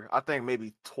anger, I think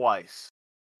maybe twice.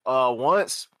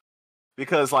 Once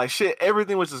because like shit,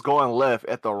 everything was just going left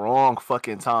at the wrong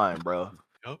fucking time, bro.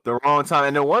 Yep. The wrong time.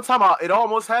 And then one time it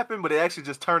almost happened, but it actually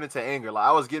just turned into anger. Like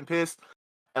I was getting pissed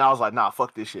and I was like, nah,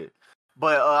 fuck this shit.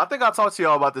 But I think I talked to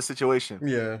y'all about this situation.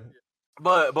 Yeah.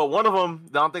 But one of them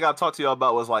that I don't think I talked to y'all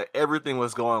about was like everything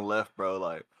was going left, bro.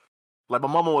 Like my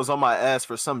mama was on my ass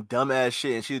for some dumb ass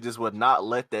shit and she just would not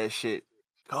let that shit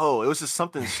go. It was just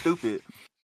something stupid.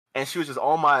 And she was just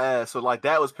on my ass. So like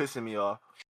that was pissing me off.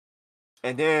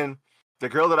 And then the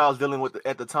girl that I was dealing with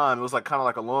at the time, it was like kind of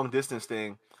like a long distance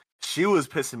thing. She was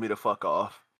pissing me the fuck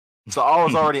off. So I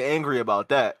was already angry about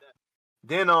that.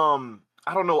 Then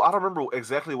I don't know. I don't remember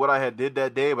exactly what I had did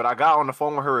that day, but I got on the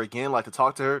phone with her again, like to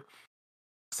talk to her.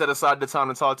 Set aside the time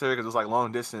to talk to her because it was like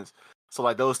long distance. So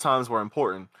like those times were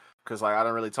important because like I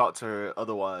didn't really talk to her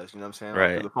otherwise. You know what I'm saying?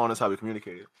 Right. Like, the phone is how we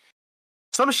communicated.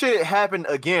 Some shit happened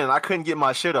again. I couldn't get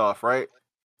my shit off. Right.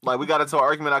 Like we got into an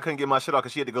argument. I couldn't get my shit off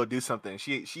because she had to go do something.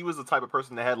 She was the type of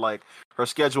person that had like her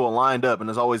schedule lined up and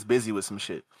is always busy with some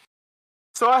shit.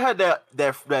 So I had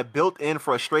that built-in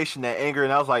frustration, that anger,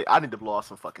 and I was like, I need to blow off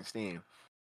some fucking steam.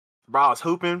 Bro, I was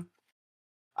hooping,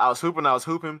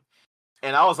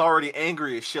 and I was already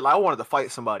angry as shit. Like I wanted to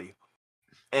fight somebody,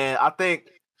 and I think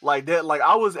like that. Like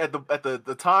I was at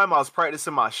the time I was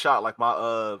practicing my shot, like my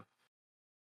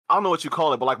I don't know what you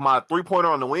call it, but like my 3-pointer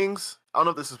on the wings. I don't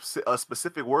know if this is a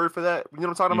specific word for that. You know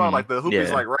what I'm talking about? Like the hoop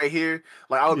is like right here.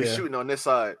 Like I would be shooting on this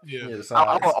side. Yeah.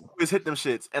 I would always hit them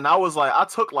shits. And I was like, I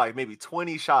took like maybe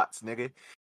 20 shots, nigga.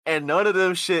 And none of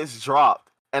them shits dropped.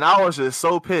 And I was just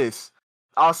so pissed.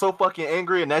 I was so fucking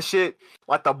angry. And that shit,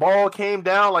 like the ball came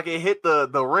down, like it hit the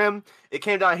rim. It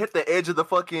came down, hit the edge of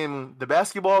the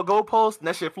basketball goalpost. And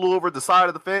that shit flew over the side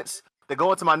of the fence to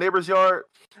go into my neighbor's yard.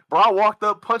 Bro, I walked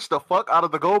up, punched the fuck out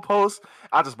of the goalpost.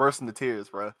 I just burst into tears,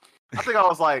 bro. I think I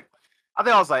was like I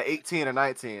think I was like 18 or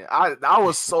 19. I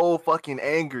was so fucking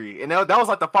angry, and that was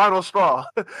like the final straw.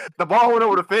 The ball went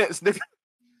over the fence, nigga.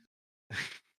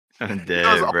 I'm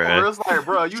dead, bro. It's like,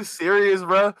 bro, are you serious,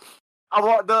 bro? I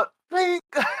walked up. It's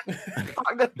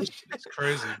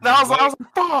crazy. Now I was like,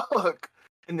 fuck.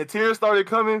 And the tears started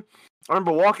coming. I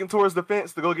remember walking towards the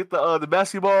fence to go get the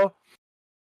basketball.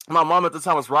 My mom at the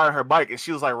time was riding her bike, and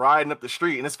she was like riding up the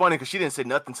street. And it's funny because she didn't say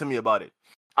nothing to me about it.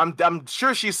 I'm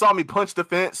sure she saw me punch the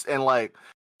fence and like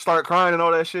start crying and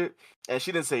all that shit, and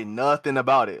she didn't say nothing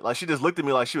about it. Like she just looked at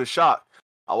me like she was shocked.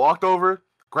 I walked over,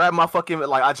 grabbed my fucking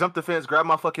I jumped the fence, grabbed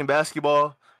my fucking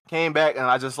basketball, came back, and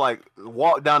I just like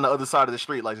walked down the other side of the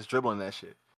street like just dribbling that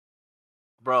shit.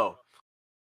 Bro,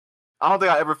 I don't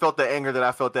think I ever felt the anger that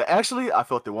I felt that. Actually, I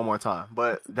felt it one more time,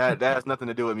 but that has nothing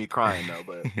to do with me crying though.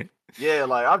 But yeah,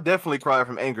 like I've definitely cried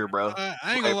from anger, bro.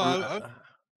 I ain't gonna lie.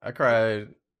 I cried.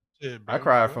 Yeah, bro, I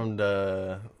cried from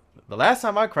the last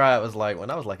time I cried was like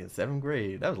when I was like in 7th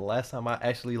grade. That was the last time I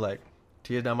actually like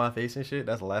tears down my face and shit.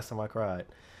 That's the last time I cried.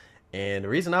 And the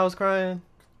reason I was crying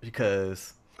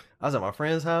because I was at my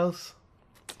friend's house.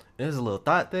 And there's a little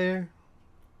thought there,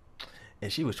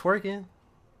 and she was twerking.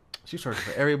 She was twerking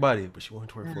for everybody, but she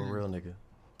wasn't twerking for a real nigga.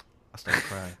 I started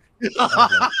crying.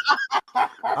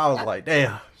 I was like,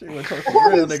 damn, she went twerk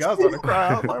for a real nigga. I started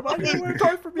crying. I was like, why you want to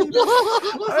twerk for me? I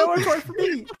don't want to twerk for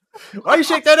me. Why you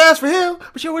shake that ass for him,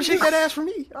 but you want to shake that ass for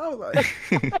me? I was like,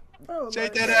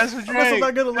 shake that ass for Drake. I'm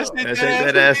not gonna look. Shake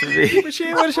that ass for me. But she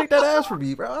didn't want to shake that ass for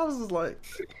me, bro. I was just like,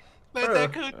 let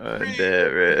that cook. I'm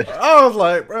dead, bro. I was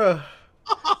like, bro.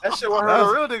 That shit won't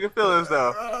hurt real nigga feelings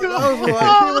though. I was like, she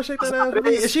want to shake that ass for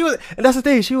me. And that's the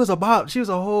thing. She was a bop. She was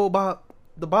a whole bop.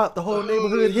 The whole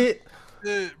neighborhood hit.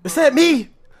 Except me.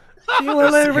 She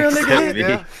wouldn't let a real nigga hit.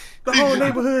 Yeah. The whole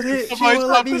neighborhood hit. She wouldn't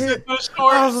let me hit.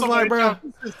 I was just like, bro.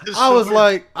 I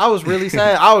was really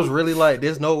sad. I was really like,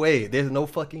 there's no way. There's no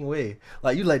fucking way.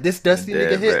 Like, you let this dusty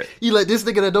nigga hit. Bro. You let this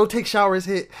nigga that don't take showers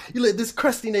hit. You let this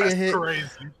crusty nigga hit. Crazy.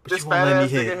 But this fat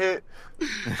ass nigga hit.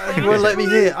 He wouldn't let me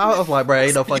hit. I was like, bro,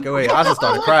 ain't no fucking way. I just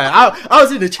started crying. I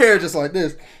was in the chair just like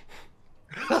this.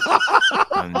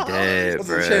 I'm dead, bro. I was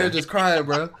in the chair just crying,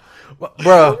 bro.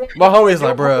 Bro, my homie's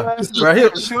like, bro, my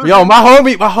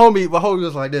homie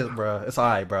was like this, bro. It's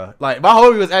alright, bro. Like, my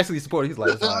homie was actually supporting. He's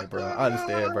like, it's alright, bro. I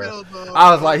understand, bro.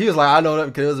 He was like, I know that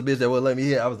because it was a bitch that wouldn't let me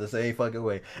hit. I was the same fucking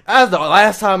way. That's the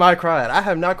last time I cried. I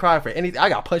have not cried for anything. I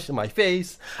got punched in my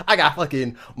face. I got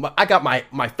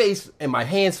my face and my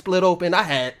hand split open.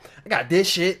 I got this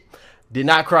shit. Did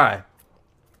not cry.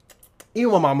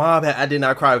 Even when my mom had, I did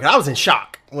not cry because I was in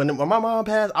shock. When my mom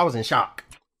passed, I was in shock.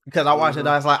 Because I watched it,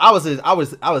 I was like, I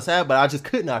was sad, but I just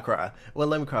could not cry. Well,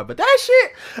 let me cry. But that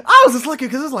shit, I was just looking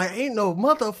because it's like, ain't no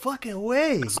motherfucking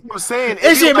way. That's what I'm saying.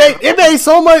 It made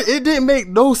so much. It didn't make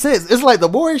no sense. It's like the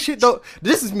more shit don't.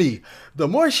 This is me. The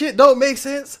more shit don't make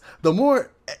sense, the more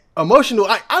emotional.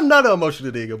 I'm not an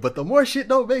emotional nigga, but the more shit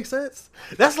don't make sense.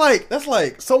 That's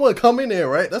like someone coming there,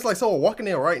 right? That's like someone walking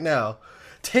in right now.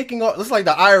 Taking all, it's like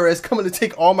the IRS coming to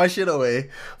take all my shit away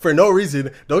for no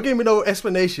reason. Don't give me no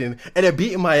explanation, and then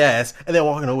beating my ass, and then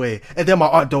walking away, and then my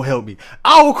aunt don't help me.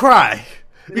 I will cry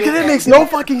because it makes no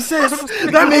fucking sense.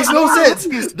 That makes no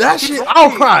sense. That shit,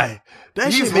 I'll cry.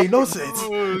 That shit make no sense.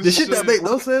 The shit that make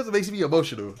no sense makes me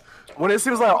emotional. When it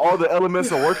seems like all the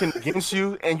elements are working against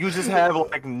you, and you just have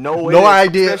like no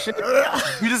idea. Shit,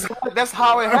 you just that's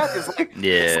how it happens. Like,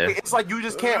 yeah, it's like you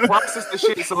just can't process the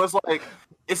shit. So it's like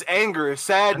it's anger,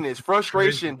 sadness,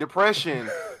 frustration, depression,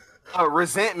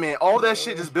 resentment. All that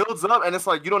shit just builds up, and it's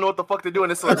like you don't know what the fuck to do,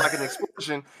 and it's like an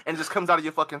explosion, and it just comes out of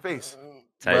your fucking face.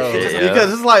 Bro,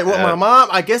 because it's like my mom.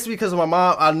 I guess because of my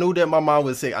mom, I knew that my mom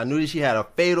was sick. I knew that she had a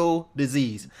fatal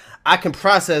disease. I can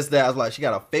process that. I was like, she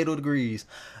got a fatal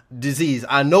disease.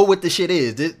 I know what the shit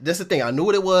is. That's the thing. I knew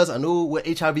what it was. I knew what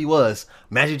HIV was.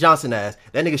 Magic Johnson ass.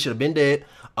 That nigga should have been dead.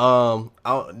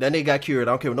 That nigga got cured.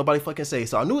 I don't care what nobody fucking say.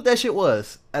 So I knew what that shit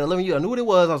was. At 11 years, I knew what it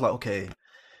was. I was like, okay,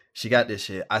 she got this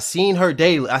shit. I seen her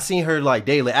daily. I seen her like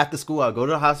daily after school. I go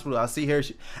to the hospital. I see her.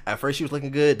 At first she was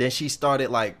looking good. Then she started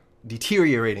like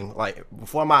deteriorating like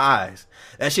before my eyes.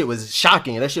 That shit was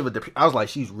shocking. That shit was. I was like,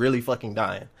 she's really fucking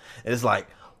dying. And it's like,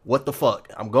 what the fuck?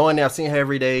 I'm going there. I'm seeing her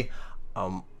every day.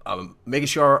 I'm making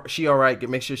sure she all right,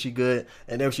 make sure she good.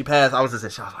 And then when she passed, I was just in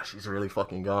shock. Like, she's really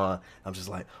fucking gone. I'm just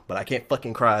like, but I can't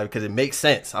fucking cry because it makes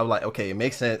sense. I was like, okay, it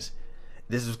makes sense.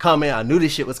 This was coming. I knew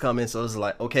this shit was coming. So it was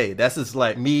like, okay, that's just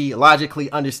like me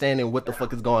logically understanding what the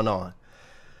fuck is going on.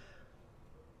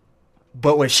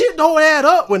 But when shit don't add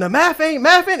up, when the math ain't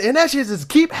mathing, and that shit just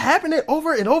keep happening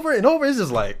over and over and over, it's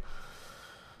just like,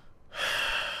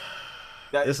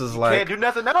 This is like can't do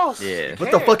nothing else. Yeah.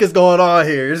 What the fuck is going on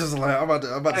here? It's just like I'm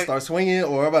about to start swinging,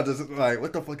 or I'm about to like,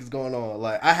 what the fuck is going on?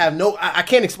 Like I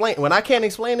can't explain when I can't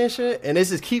explain this shit, and this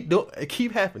just keep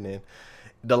happening.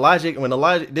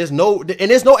 There's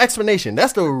no explanation.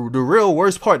 That's the real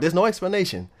worst part. There's no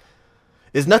explanation.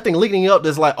 There's nothing leading up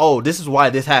that's like, oh, this is why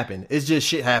this happened. It's just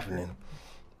shit happening.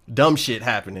 Dumb shit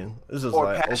happening. This is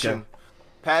like passion. Okay.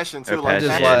 Passion too. Like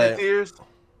passion tears.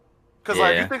 Cause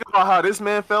like you think about how this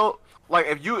man felt. Like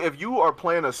if you are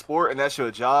playing a sport and that's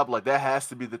your job, like that has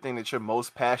to be the thing that you're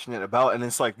most passionate about, and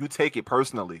it's like you take it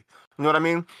personally. You know what I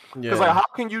mean? Because like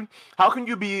how can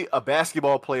you be a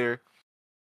basketball player,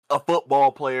 a football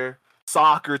player,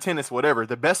 soccer, tennis, whatever,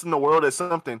 the best in the world at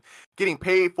something, getting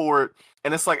paid for it,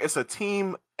 and it's like it's a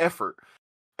team effort,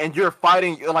 and you're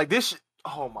fighting like this.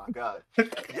 Oh my god,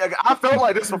 I felt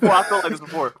like this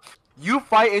before. You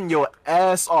fighting your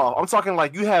ass off. I'm talking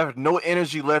like you have no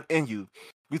energy left in you.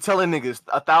 You telling niggas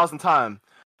 1,000 times,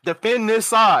 defend this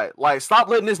side. Like, stop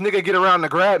letting this nigga get around to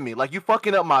grab me. Like, you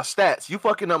fucking up my stats. You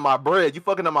fucking up my bread. You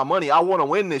fucking up my money. I want to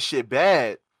win this shit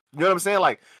bad. You know what I'm saying?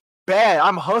 Like, bad.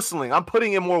 I'm hustling. I'm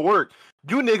putting in more work.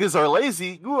 You niggas are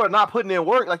lazy. You are not putting in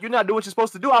work. Like, you're not doing what you're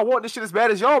supposed to do. I want this shit as bad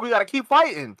as y'all. We got to keep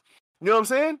fighting. You know what I'm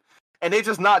saying? And they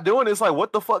just not doing it. It's like,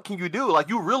 what the fuck can you do? Like,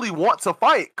 you really want to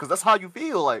fight because that's how you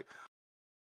feel. Like,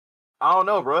 I don't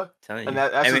know, bro. And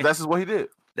that's just what he did.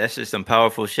 That's just some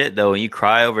powerful shit, though. When you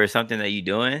cry over something that you're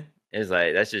doing, it's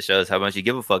like that just shows how much you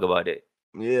give a fuck about it.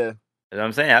 Yeah, you know what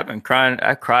I'm saying. I've been crying.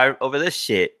 I cried over this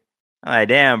shit. I'm like,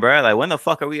 damn, bro. Like, when the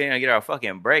fuck are we gonna get our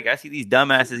fucking break? I see these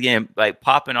dumbasses getting like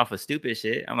popping off of stupid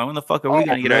shit. I'm like, when the fuck are we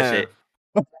gonna get our shit?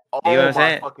 You know what I'm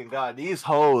saying? Fucking god, these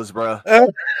hoes, bro.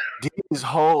 These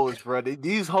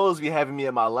hoes be having me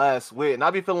at my last wit, and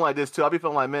I be feeling like this too. I be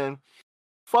feeling like, man,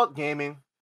 fuck gaming.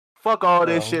 Fuck all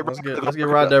this shit, bro. Let's get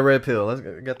right that red pill. Let's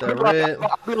get that red.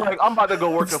 I be like, I'm about to go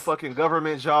work a fucking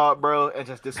government job, bro, and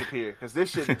just disappear. Because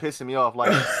this shit be pissing me off. Like,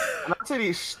 and I see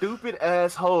these stupid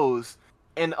ass hoes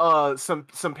and some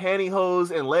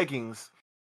pantyhose and leggings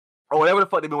or whatever the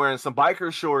fuck they be wearing, some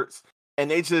biker shorts,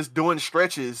 and they just doing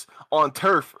stretches on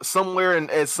turf somewhere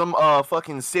at some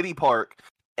fucking city park.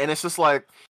 And it's just like,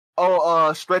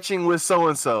 stretching with so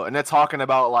and so, and they're talking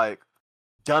about like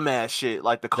dumbass shit,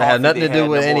 like the coffee that had nothing to do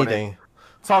with anything.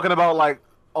 Talking about like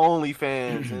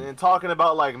OnlyFans and talking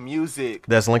about like music.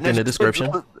 That's linked in the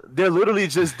description. They're literally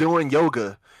just doing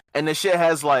yoga, and the shit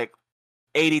has like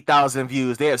 80,000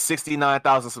 views. They have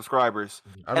 69,000 subscribers.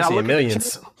 I'm seeing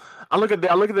millions. I look at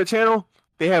the channel.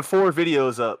 They have 4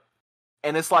 videos up,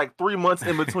 and it's like 3 months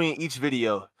in between each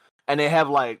video, and they have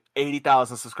like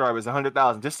 80,000 subscribers,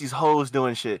 100,000. Just these hoes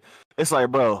doing shit. It's like,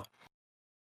 bro,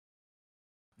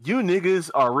 you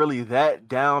niggas are really that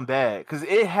down bad? Because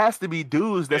it has to be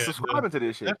dudes that subscribing to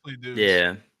this shit. Definitely dudes.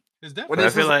 Yeah. It's definitely. I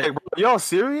feel like bro, y'all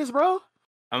serious, bro?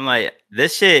 I'm like,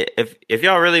 this shit, if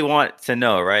y'all really want to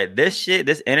know, right? This shit,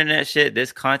 this internet shit,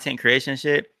 this content creation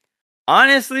shit,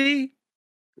 honestly,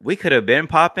 we could have been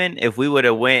popping if we would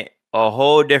have went a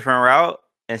whole different route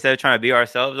instead of trying to be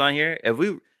ourselves on here. If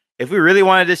we really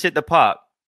wanted this shit to pop,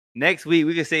 next week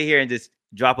we could sit here and just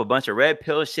drop a bunch of red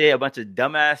pill shit, a bunch of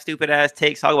dumbass, stupid ass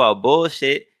takes, talk about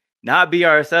bullshit, not be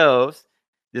ourselves,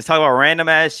 just talk about random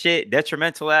ass shit,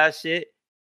 detrimental ass shit,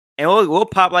 and we'll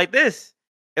pop like this.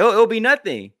 It'll be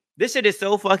nothing. This shit is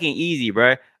so fucking easy,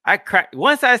 bro.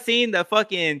 Once I seen the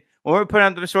fucking when we're putting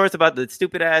up the shorts about the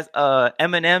stupid ass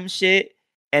Eminem shit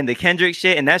and the Kendrick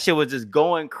shit, and that shit was just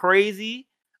going crazy.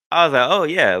 I was like, oh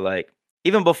yeah, like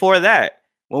even before that.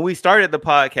 When we started the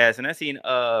podcast and I seen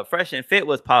Fresh and Fit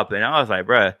was popping, I was like,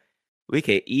 bruh, we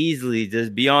could easily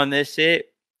just be on this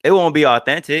shit. It won't be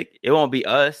authentic. It won't be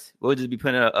us. We'll just be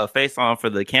putting a face on for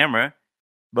the camera.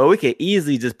 But we could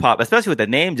easily just pop, especially with the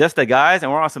name, Just the Guys,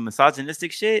 and we're on some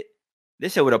misogynistic shit.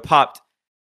 This shit would have popped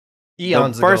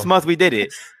eons the first month we did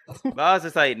it. But I was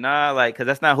just like, nah, like, because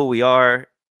that's not who we are.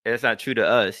 It's not true to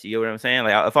us. You know what I'm saying?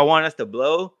 Like, if I want us to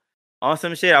blow on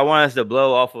some shit, I want us to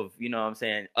blow off of, you know what I'm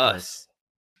saying, us.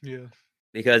 Yeah.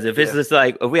 Because if it's just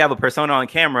like, if we have a persona on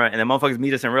camera and the motherfuckers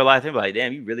meet us in real life, they're like,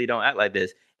 damn, you really don't act like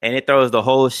this. And it throws the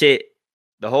whole shit,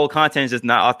 the whole content is just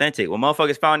not authentic. When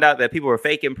motherfuckers found out that people were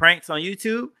faking pranks on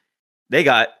YouTube,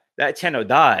 that channel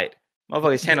died.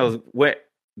 Motherfuckers' channels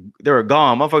they were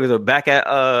gone. Motherfuckers were back at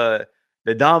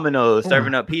the Domino's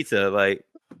serving up pizza. Like,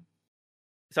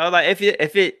 so I was like,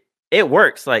 if it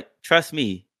works, like, trust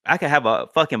me, I could have a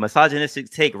fucking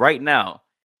misogynistic take right now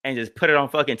and just put it on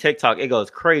fucking TikTok. It goes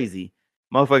crazy.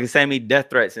 Motherfuckers send me death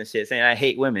threats and shit saying I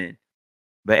hate women.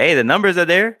 But hey, the numbers are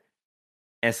there.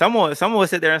 And someone will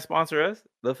sit there and sponsor us.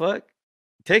 The fuck?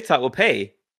 TikTok will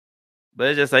pay. But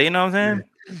it's just like, you know what I'm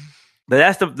saying?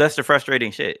 But that's the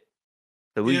frustrating shit.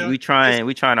 So we trying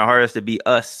our hardest to be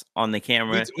us on the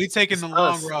camera. We taking the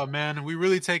long route, man. We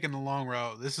really taking the long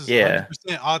route. This is 100%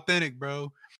 authentic,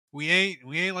 bro. We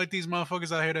ain't like these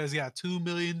motherfuckers out here that's got 2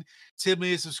 million, 10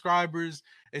 million subscribers.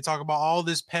 They talk about all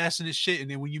this passionate shit, and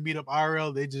then when you meet up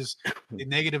IRL, they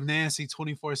negative Nancy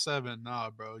 24/7. Nah,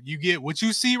 bro. You get what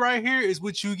you see right here is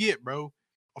what you get, bro,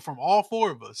 from all four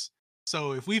of us.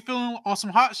 So if we feeling on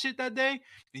some hot shit that day,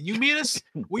 and you meet us,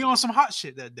 we on some hot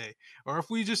shit that day. Or if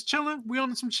we just chilling, we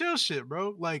on some chill shit,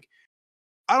 bro. Like,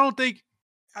 I don't think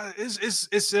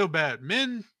it's still bad.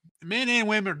 Men and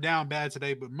women are down bad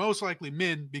today, but most likely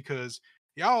men, because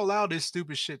y'all allow this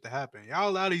stupid shit to happen. Y'all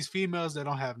allow these females that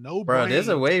don't have no brain. Bro, there's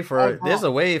a way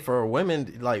for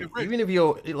women, like, even if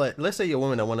you're like, let's say you're a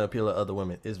woman that want to appeal to other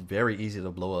women, it's very easy to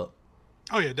blow up.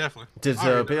 Oh yeah, definitely.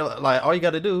 To appeal, like, all you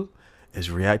got to do is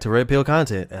react to red pill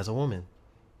content as a woman.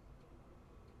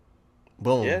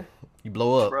 Boom. Yeah. You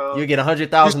blow up. Bro. You get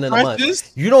 100,000 in a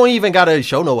month. You don't even gotta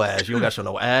show no ass. You don't gotta show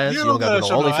no ass. You don't gotta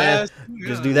show no OnlyFans.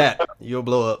 Just do that. You'll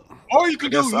blow up. Or you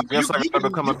can I guess I can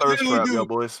become a thirst trap, yo,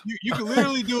 boys. You can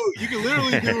literally do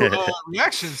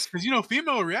reactions, because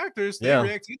female reactors, they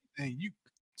react to anything.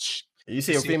 You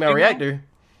see a female reactor.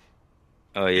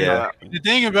 Oh yeah. The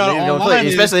thing about online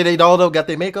especially they all got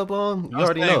their makeup on. You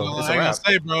already know. It's a wrap.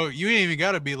 Say, bro, you ain't even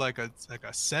gotta be like a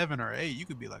 7 or 8. You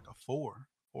could be like a 4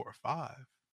 or a 5.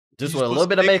 Just with a little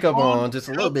bit of makeup on, just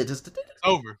a little bit, just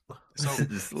over.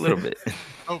 Just a little bit.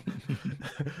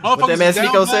 What that man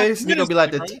Sneeko says, Sneeko be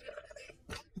like the.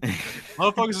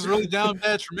 Motherfuckers is really down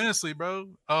bad tremendously, bro.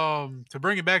 To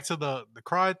bring it back to the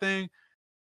cry thing,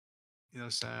 you know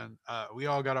what I'm saying? We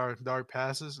all got our dark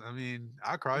passes. I mean,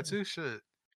 I cry too. Shit.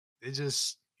 It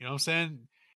just, you know what I'm saying?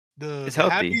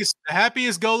 The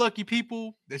happiest go lucky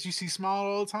people that you see smile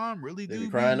all the time really do be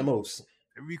crying the most.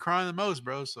 They be crying the most,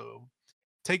 bro. So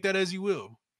take that as you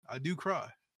will. I do cry.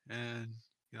 And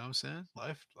you know what I'm saying?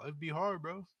 Life be hard,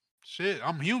 bro. Shit,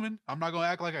 I'm human. I'm not gonna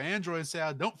act like an android and say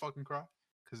I don't fucking cry,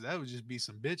 because that would just be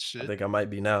some bitch shit. I think I might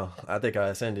be now. I think I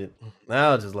ascended.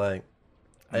 Now just like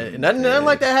nothing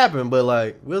like that happened, but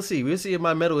like we'll see. We'll see if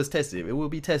my metal is tested. It will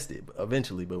be tested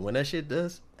eventually. But when that shit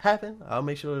does happen, I'll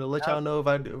make sure to let y'all know if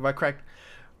I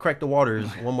crack the waters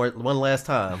one last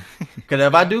time. Because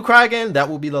if I do cry again, that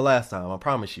will be the last time. I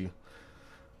promise you.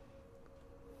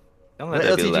 Don't let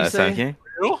that be the last time, King.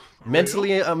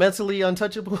 Mentally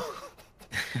untouchable.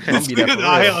 I'll be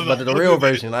that but the real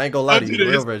version. I ain't gonna lie to you.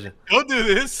 The real version. Don't do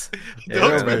this. The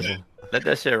real version. Let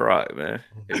that shit rock, man.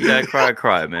 If you gotta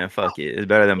cry, man. Fuck it. It's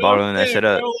better than bottling that shit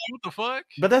up. What the fuck?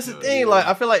 But that's the thing. Like,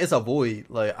 I feel like it's a void.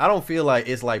 Like, I don't feel like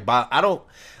it's like I don't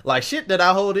like shit that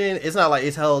I hold in. It's not like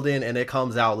it's held in and it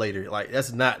comes out later. Like,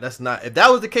 that's not. If that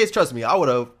was the case, trust me, I would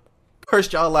have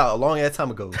cursed y'all out a long ass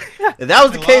time ago. If that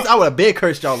was the case, I would have been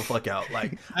cursed y'all the fuck out.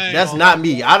 Like, that's not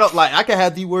me. I don't like. I can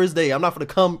have the worst day. I'm not gonna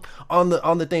come on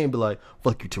the thing and be like,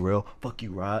 "Fuck you, Terrell. Fuck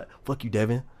you, Rod. Fuck you,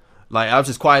 Devin." Like, I was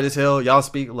just quiet as hell. Y'all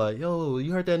speak like, "Yo,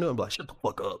 you heard that news?" I'm like, "Shut the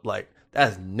fuck up." Like,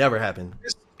 that's never happened.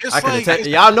 I can attest.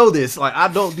 Y'all know this. Like, I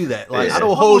don't do that. Like, I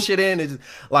don't hold shit in. It's just,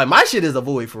 like, my shit is a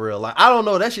void for real. Like, I don't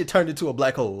know. That shit turned into a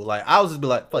black hole. Like, I was just be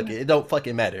like, "Fuck it. It don't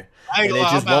fucking matter." And it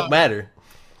just won't matter.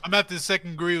 I'm at the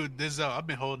second degree with this. I've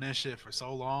been holding that shit for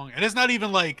so long, and it's not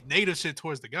even like negative shit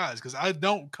towards the guys, because I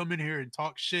don't come in here and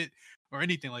talk shit or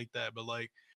anything like that. But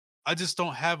like, I just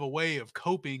don't have a way of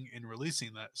coping and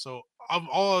releasing that. So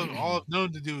all I've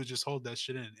known to do is just hold that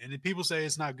shit in. And if people say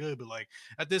it's not good, but like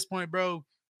at this point, bro,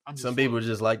 some people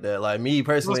just like that. Like me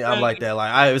personally, I'm like that.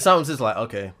 Like if something's just like,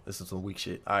 okay, this is some weak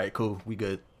shit. All right, cool, we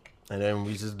good, and then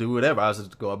we just do whatever. I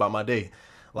just go about my day.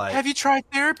 Like, have you tried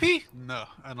therapy? No,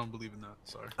 I don't believe in that.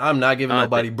 Sorry, I'm not giving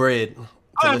nobody bread.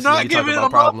 I'm not giving a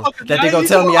problems that they gonna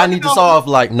tell me I need to solve.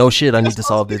 Like, no shit, I need to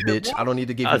solve this, bitch. I don't need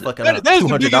to give you fucking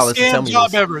 $200 to tell me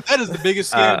this. That is the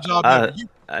biggest scam job ever.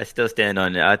 I still stand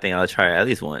on it. I think I'll try it at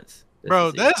least once.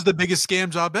 Bro, that is the biggest scam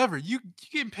job ever. You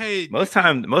getting paid most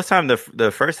time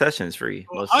the first session is free.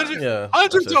 $100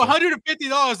 to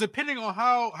 $150 depending on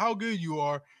how good you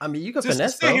are. I mean, you can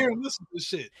finesse though. Sit here and listen to this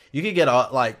shit. You could get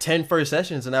like 10 first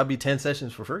sessions, and that'll be 10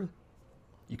 sessions for free.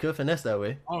 You could finesse that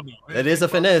way. Oh no, it is a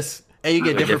finesse, and you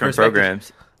get different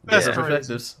programs. That's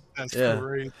perspectives. That's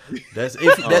crazy.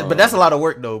 But that's a lot of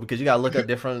work though, because you gotta look up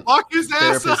different. Lock his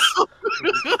ass up.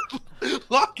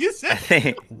 Lock his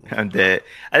ass. I'm dead.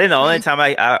 I think the only time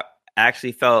I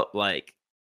actually felt like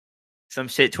some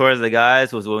shit towards the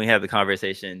guys was when we had the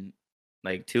conversation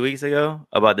like 2 weeks ago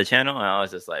about the channel, and I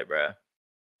was just like, bruh.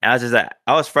 And I was just like,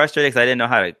 I was frustrated because I didn't know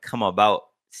how to come about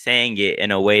saying it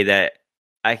in a way that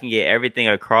I can get everything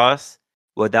across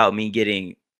without me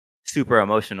getting super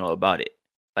emotional about it.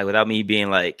 Like, without me being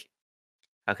like,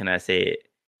 how can I say it?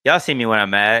 Y'all see me when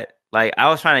I'm mad. like I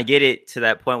was trying to get it to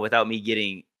that point without me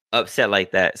getting upset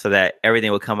like that, so that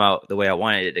everything would come out the way I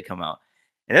wanted it to come out.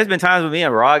 And there's been times when me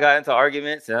and Raw got into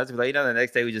arguments, and I was like, the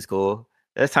next day we just cool.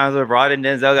 There's times where Rod and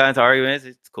Denzel got into arguments.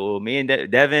 It's cool. Me and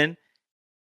Devin,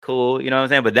 cool. You know what I'm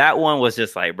saying? But that one was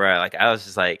just like, bro, like I was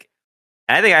just like,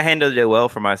 I think I handled it well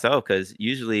for myself, because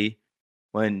usually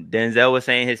when Denzel was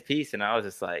saying his piece, and I was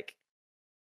just like,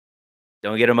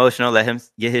 don't get emotional. Let him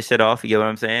get his shit off. You get what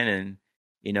I'm saying? And,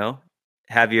 you know,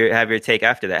 have your take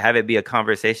after that. Have it be a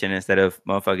conversation instead of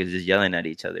motherfuckers just yelling at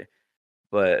each other.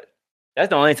 But that's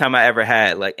the only time I ever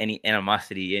had like any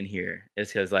animosity in here.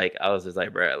 It's because like I was just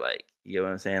like, bro, like, you know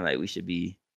what I'm saying? Like we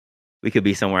could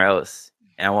be somewhere else.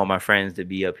 And I want my friends to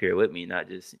be up here with me, not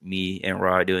just me and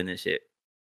Raw doing this shit.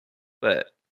 But,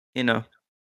 you know,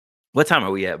 what time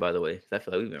are we at, by the way? I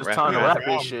feel like we've been wrapping. Time to wrap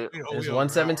this shit. It's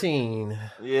 1:17.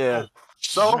 Yeah.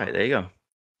 So, all right, there you go.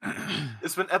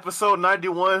 It's been episode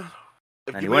 91.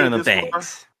 If 91 of them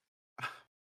things.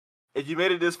 If you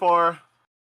made it this far,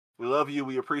 we love you.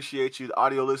 We appreciate you. The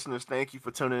audio listeners, thank you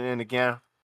for tuning in again.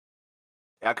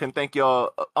 I couldn't thank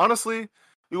y'all. Honestly,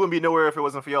 we wouldn't be nowhere if it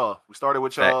wasn't for y'all. We started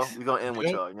with y'all. We're going to end with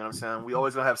y'all. You know what I'm saying? We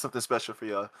always going to have something special for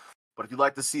y'all. But if you'd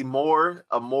like to see a more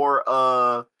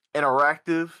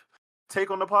interactive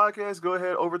take on the podcast, go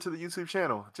ahead over to the YouTube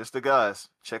channel. Just the guys.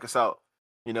 Check us out.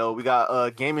 You know, we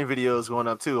got gaming videos going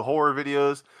up too, horror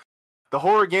videos. The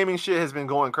horror gaming shit has been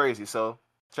going crazy, so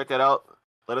check that out.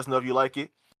 Let us know if you like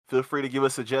it. Feel free to give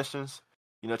us suggestions.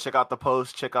 You know, check out the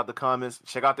posts, check out the comments,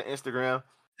 check out the Instagram.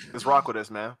 Just rock with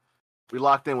us, man. We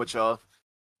locked in with y'all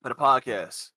for the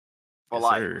podcast for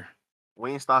life. Sir.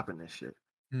 We ain't stopping this shit.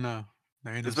 No.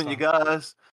 It's been you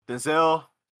guys, Denzel,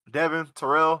 Devin,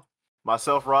 Terrell,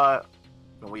 myself, Rod,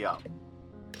 and we out.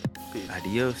 Peace.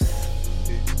 Adios.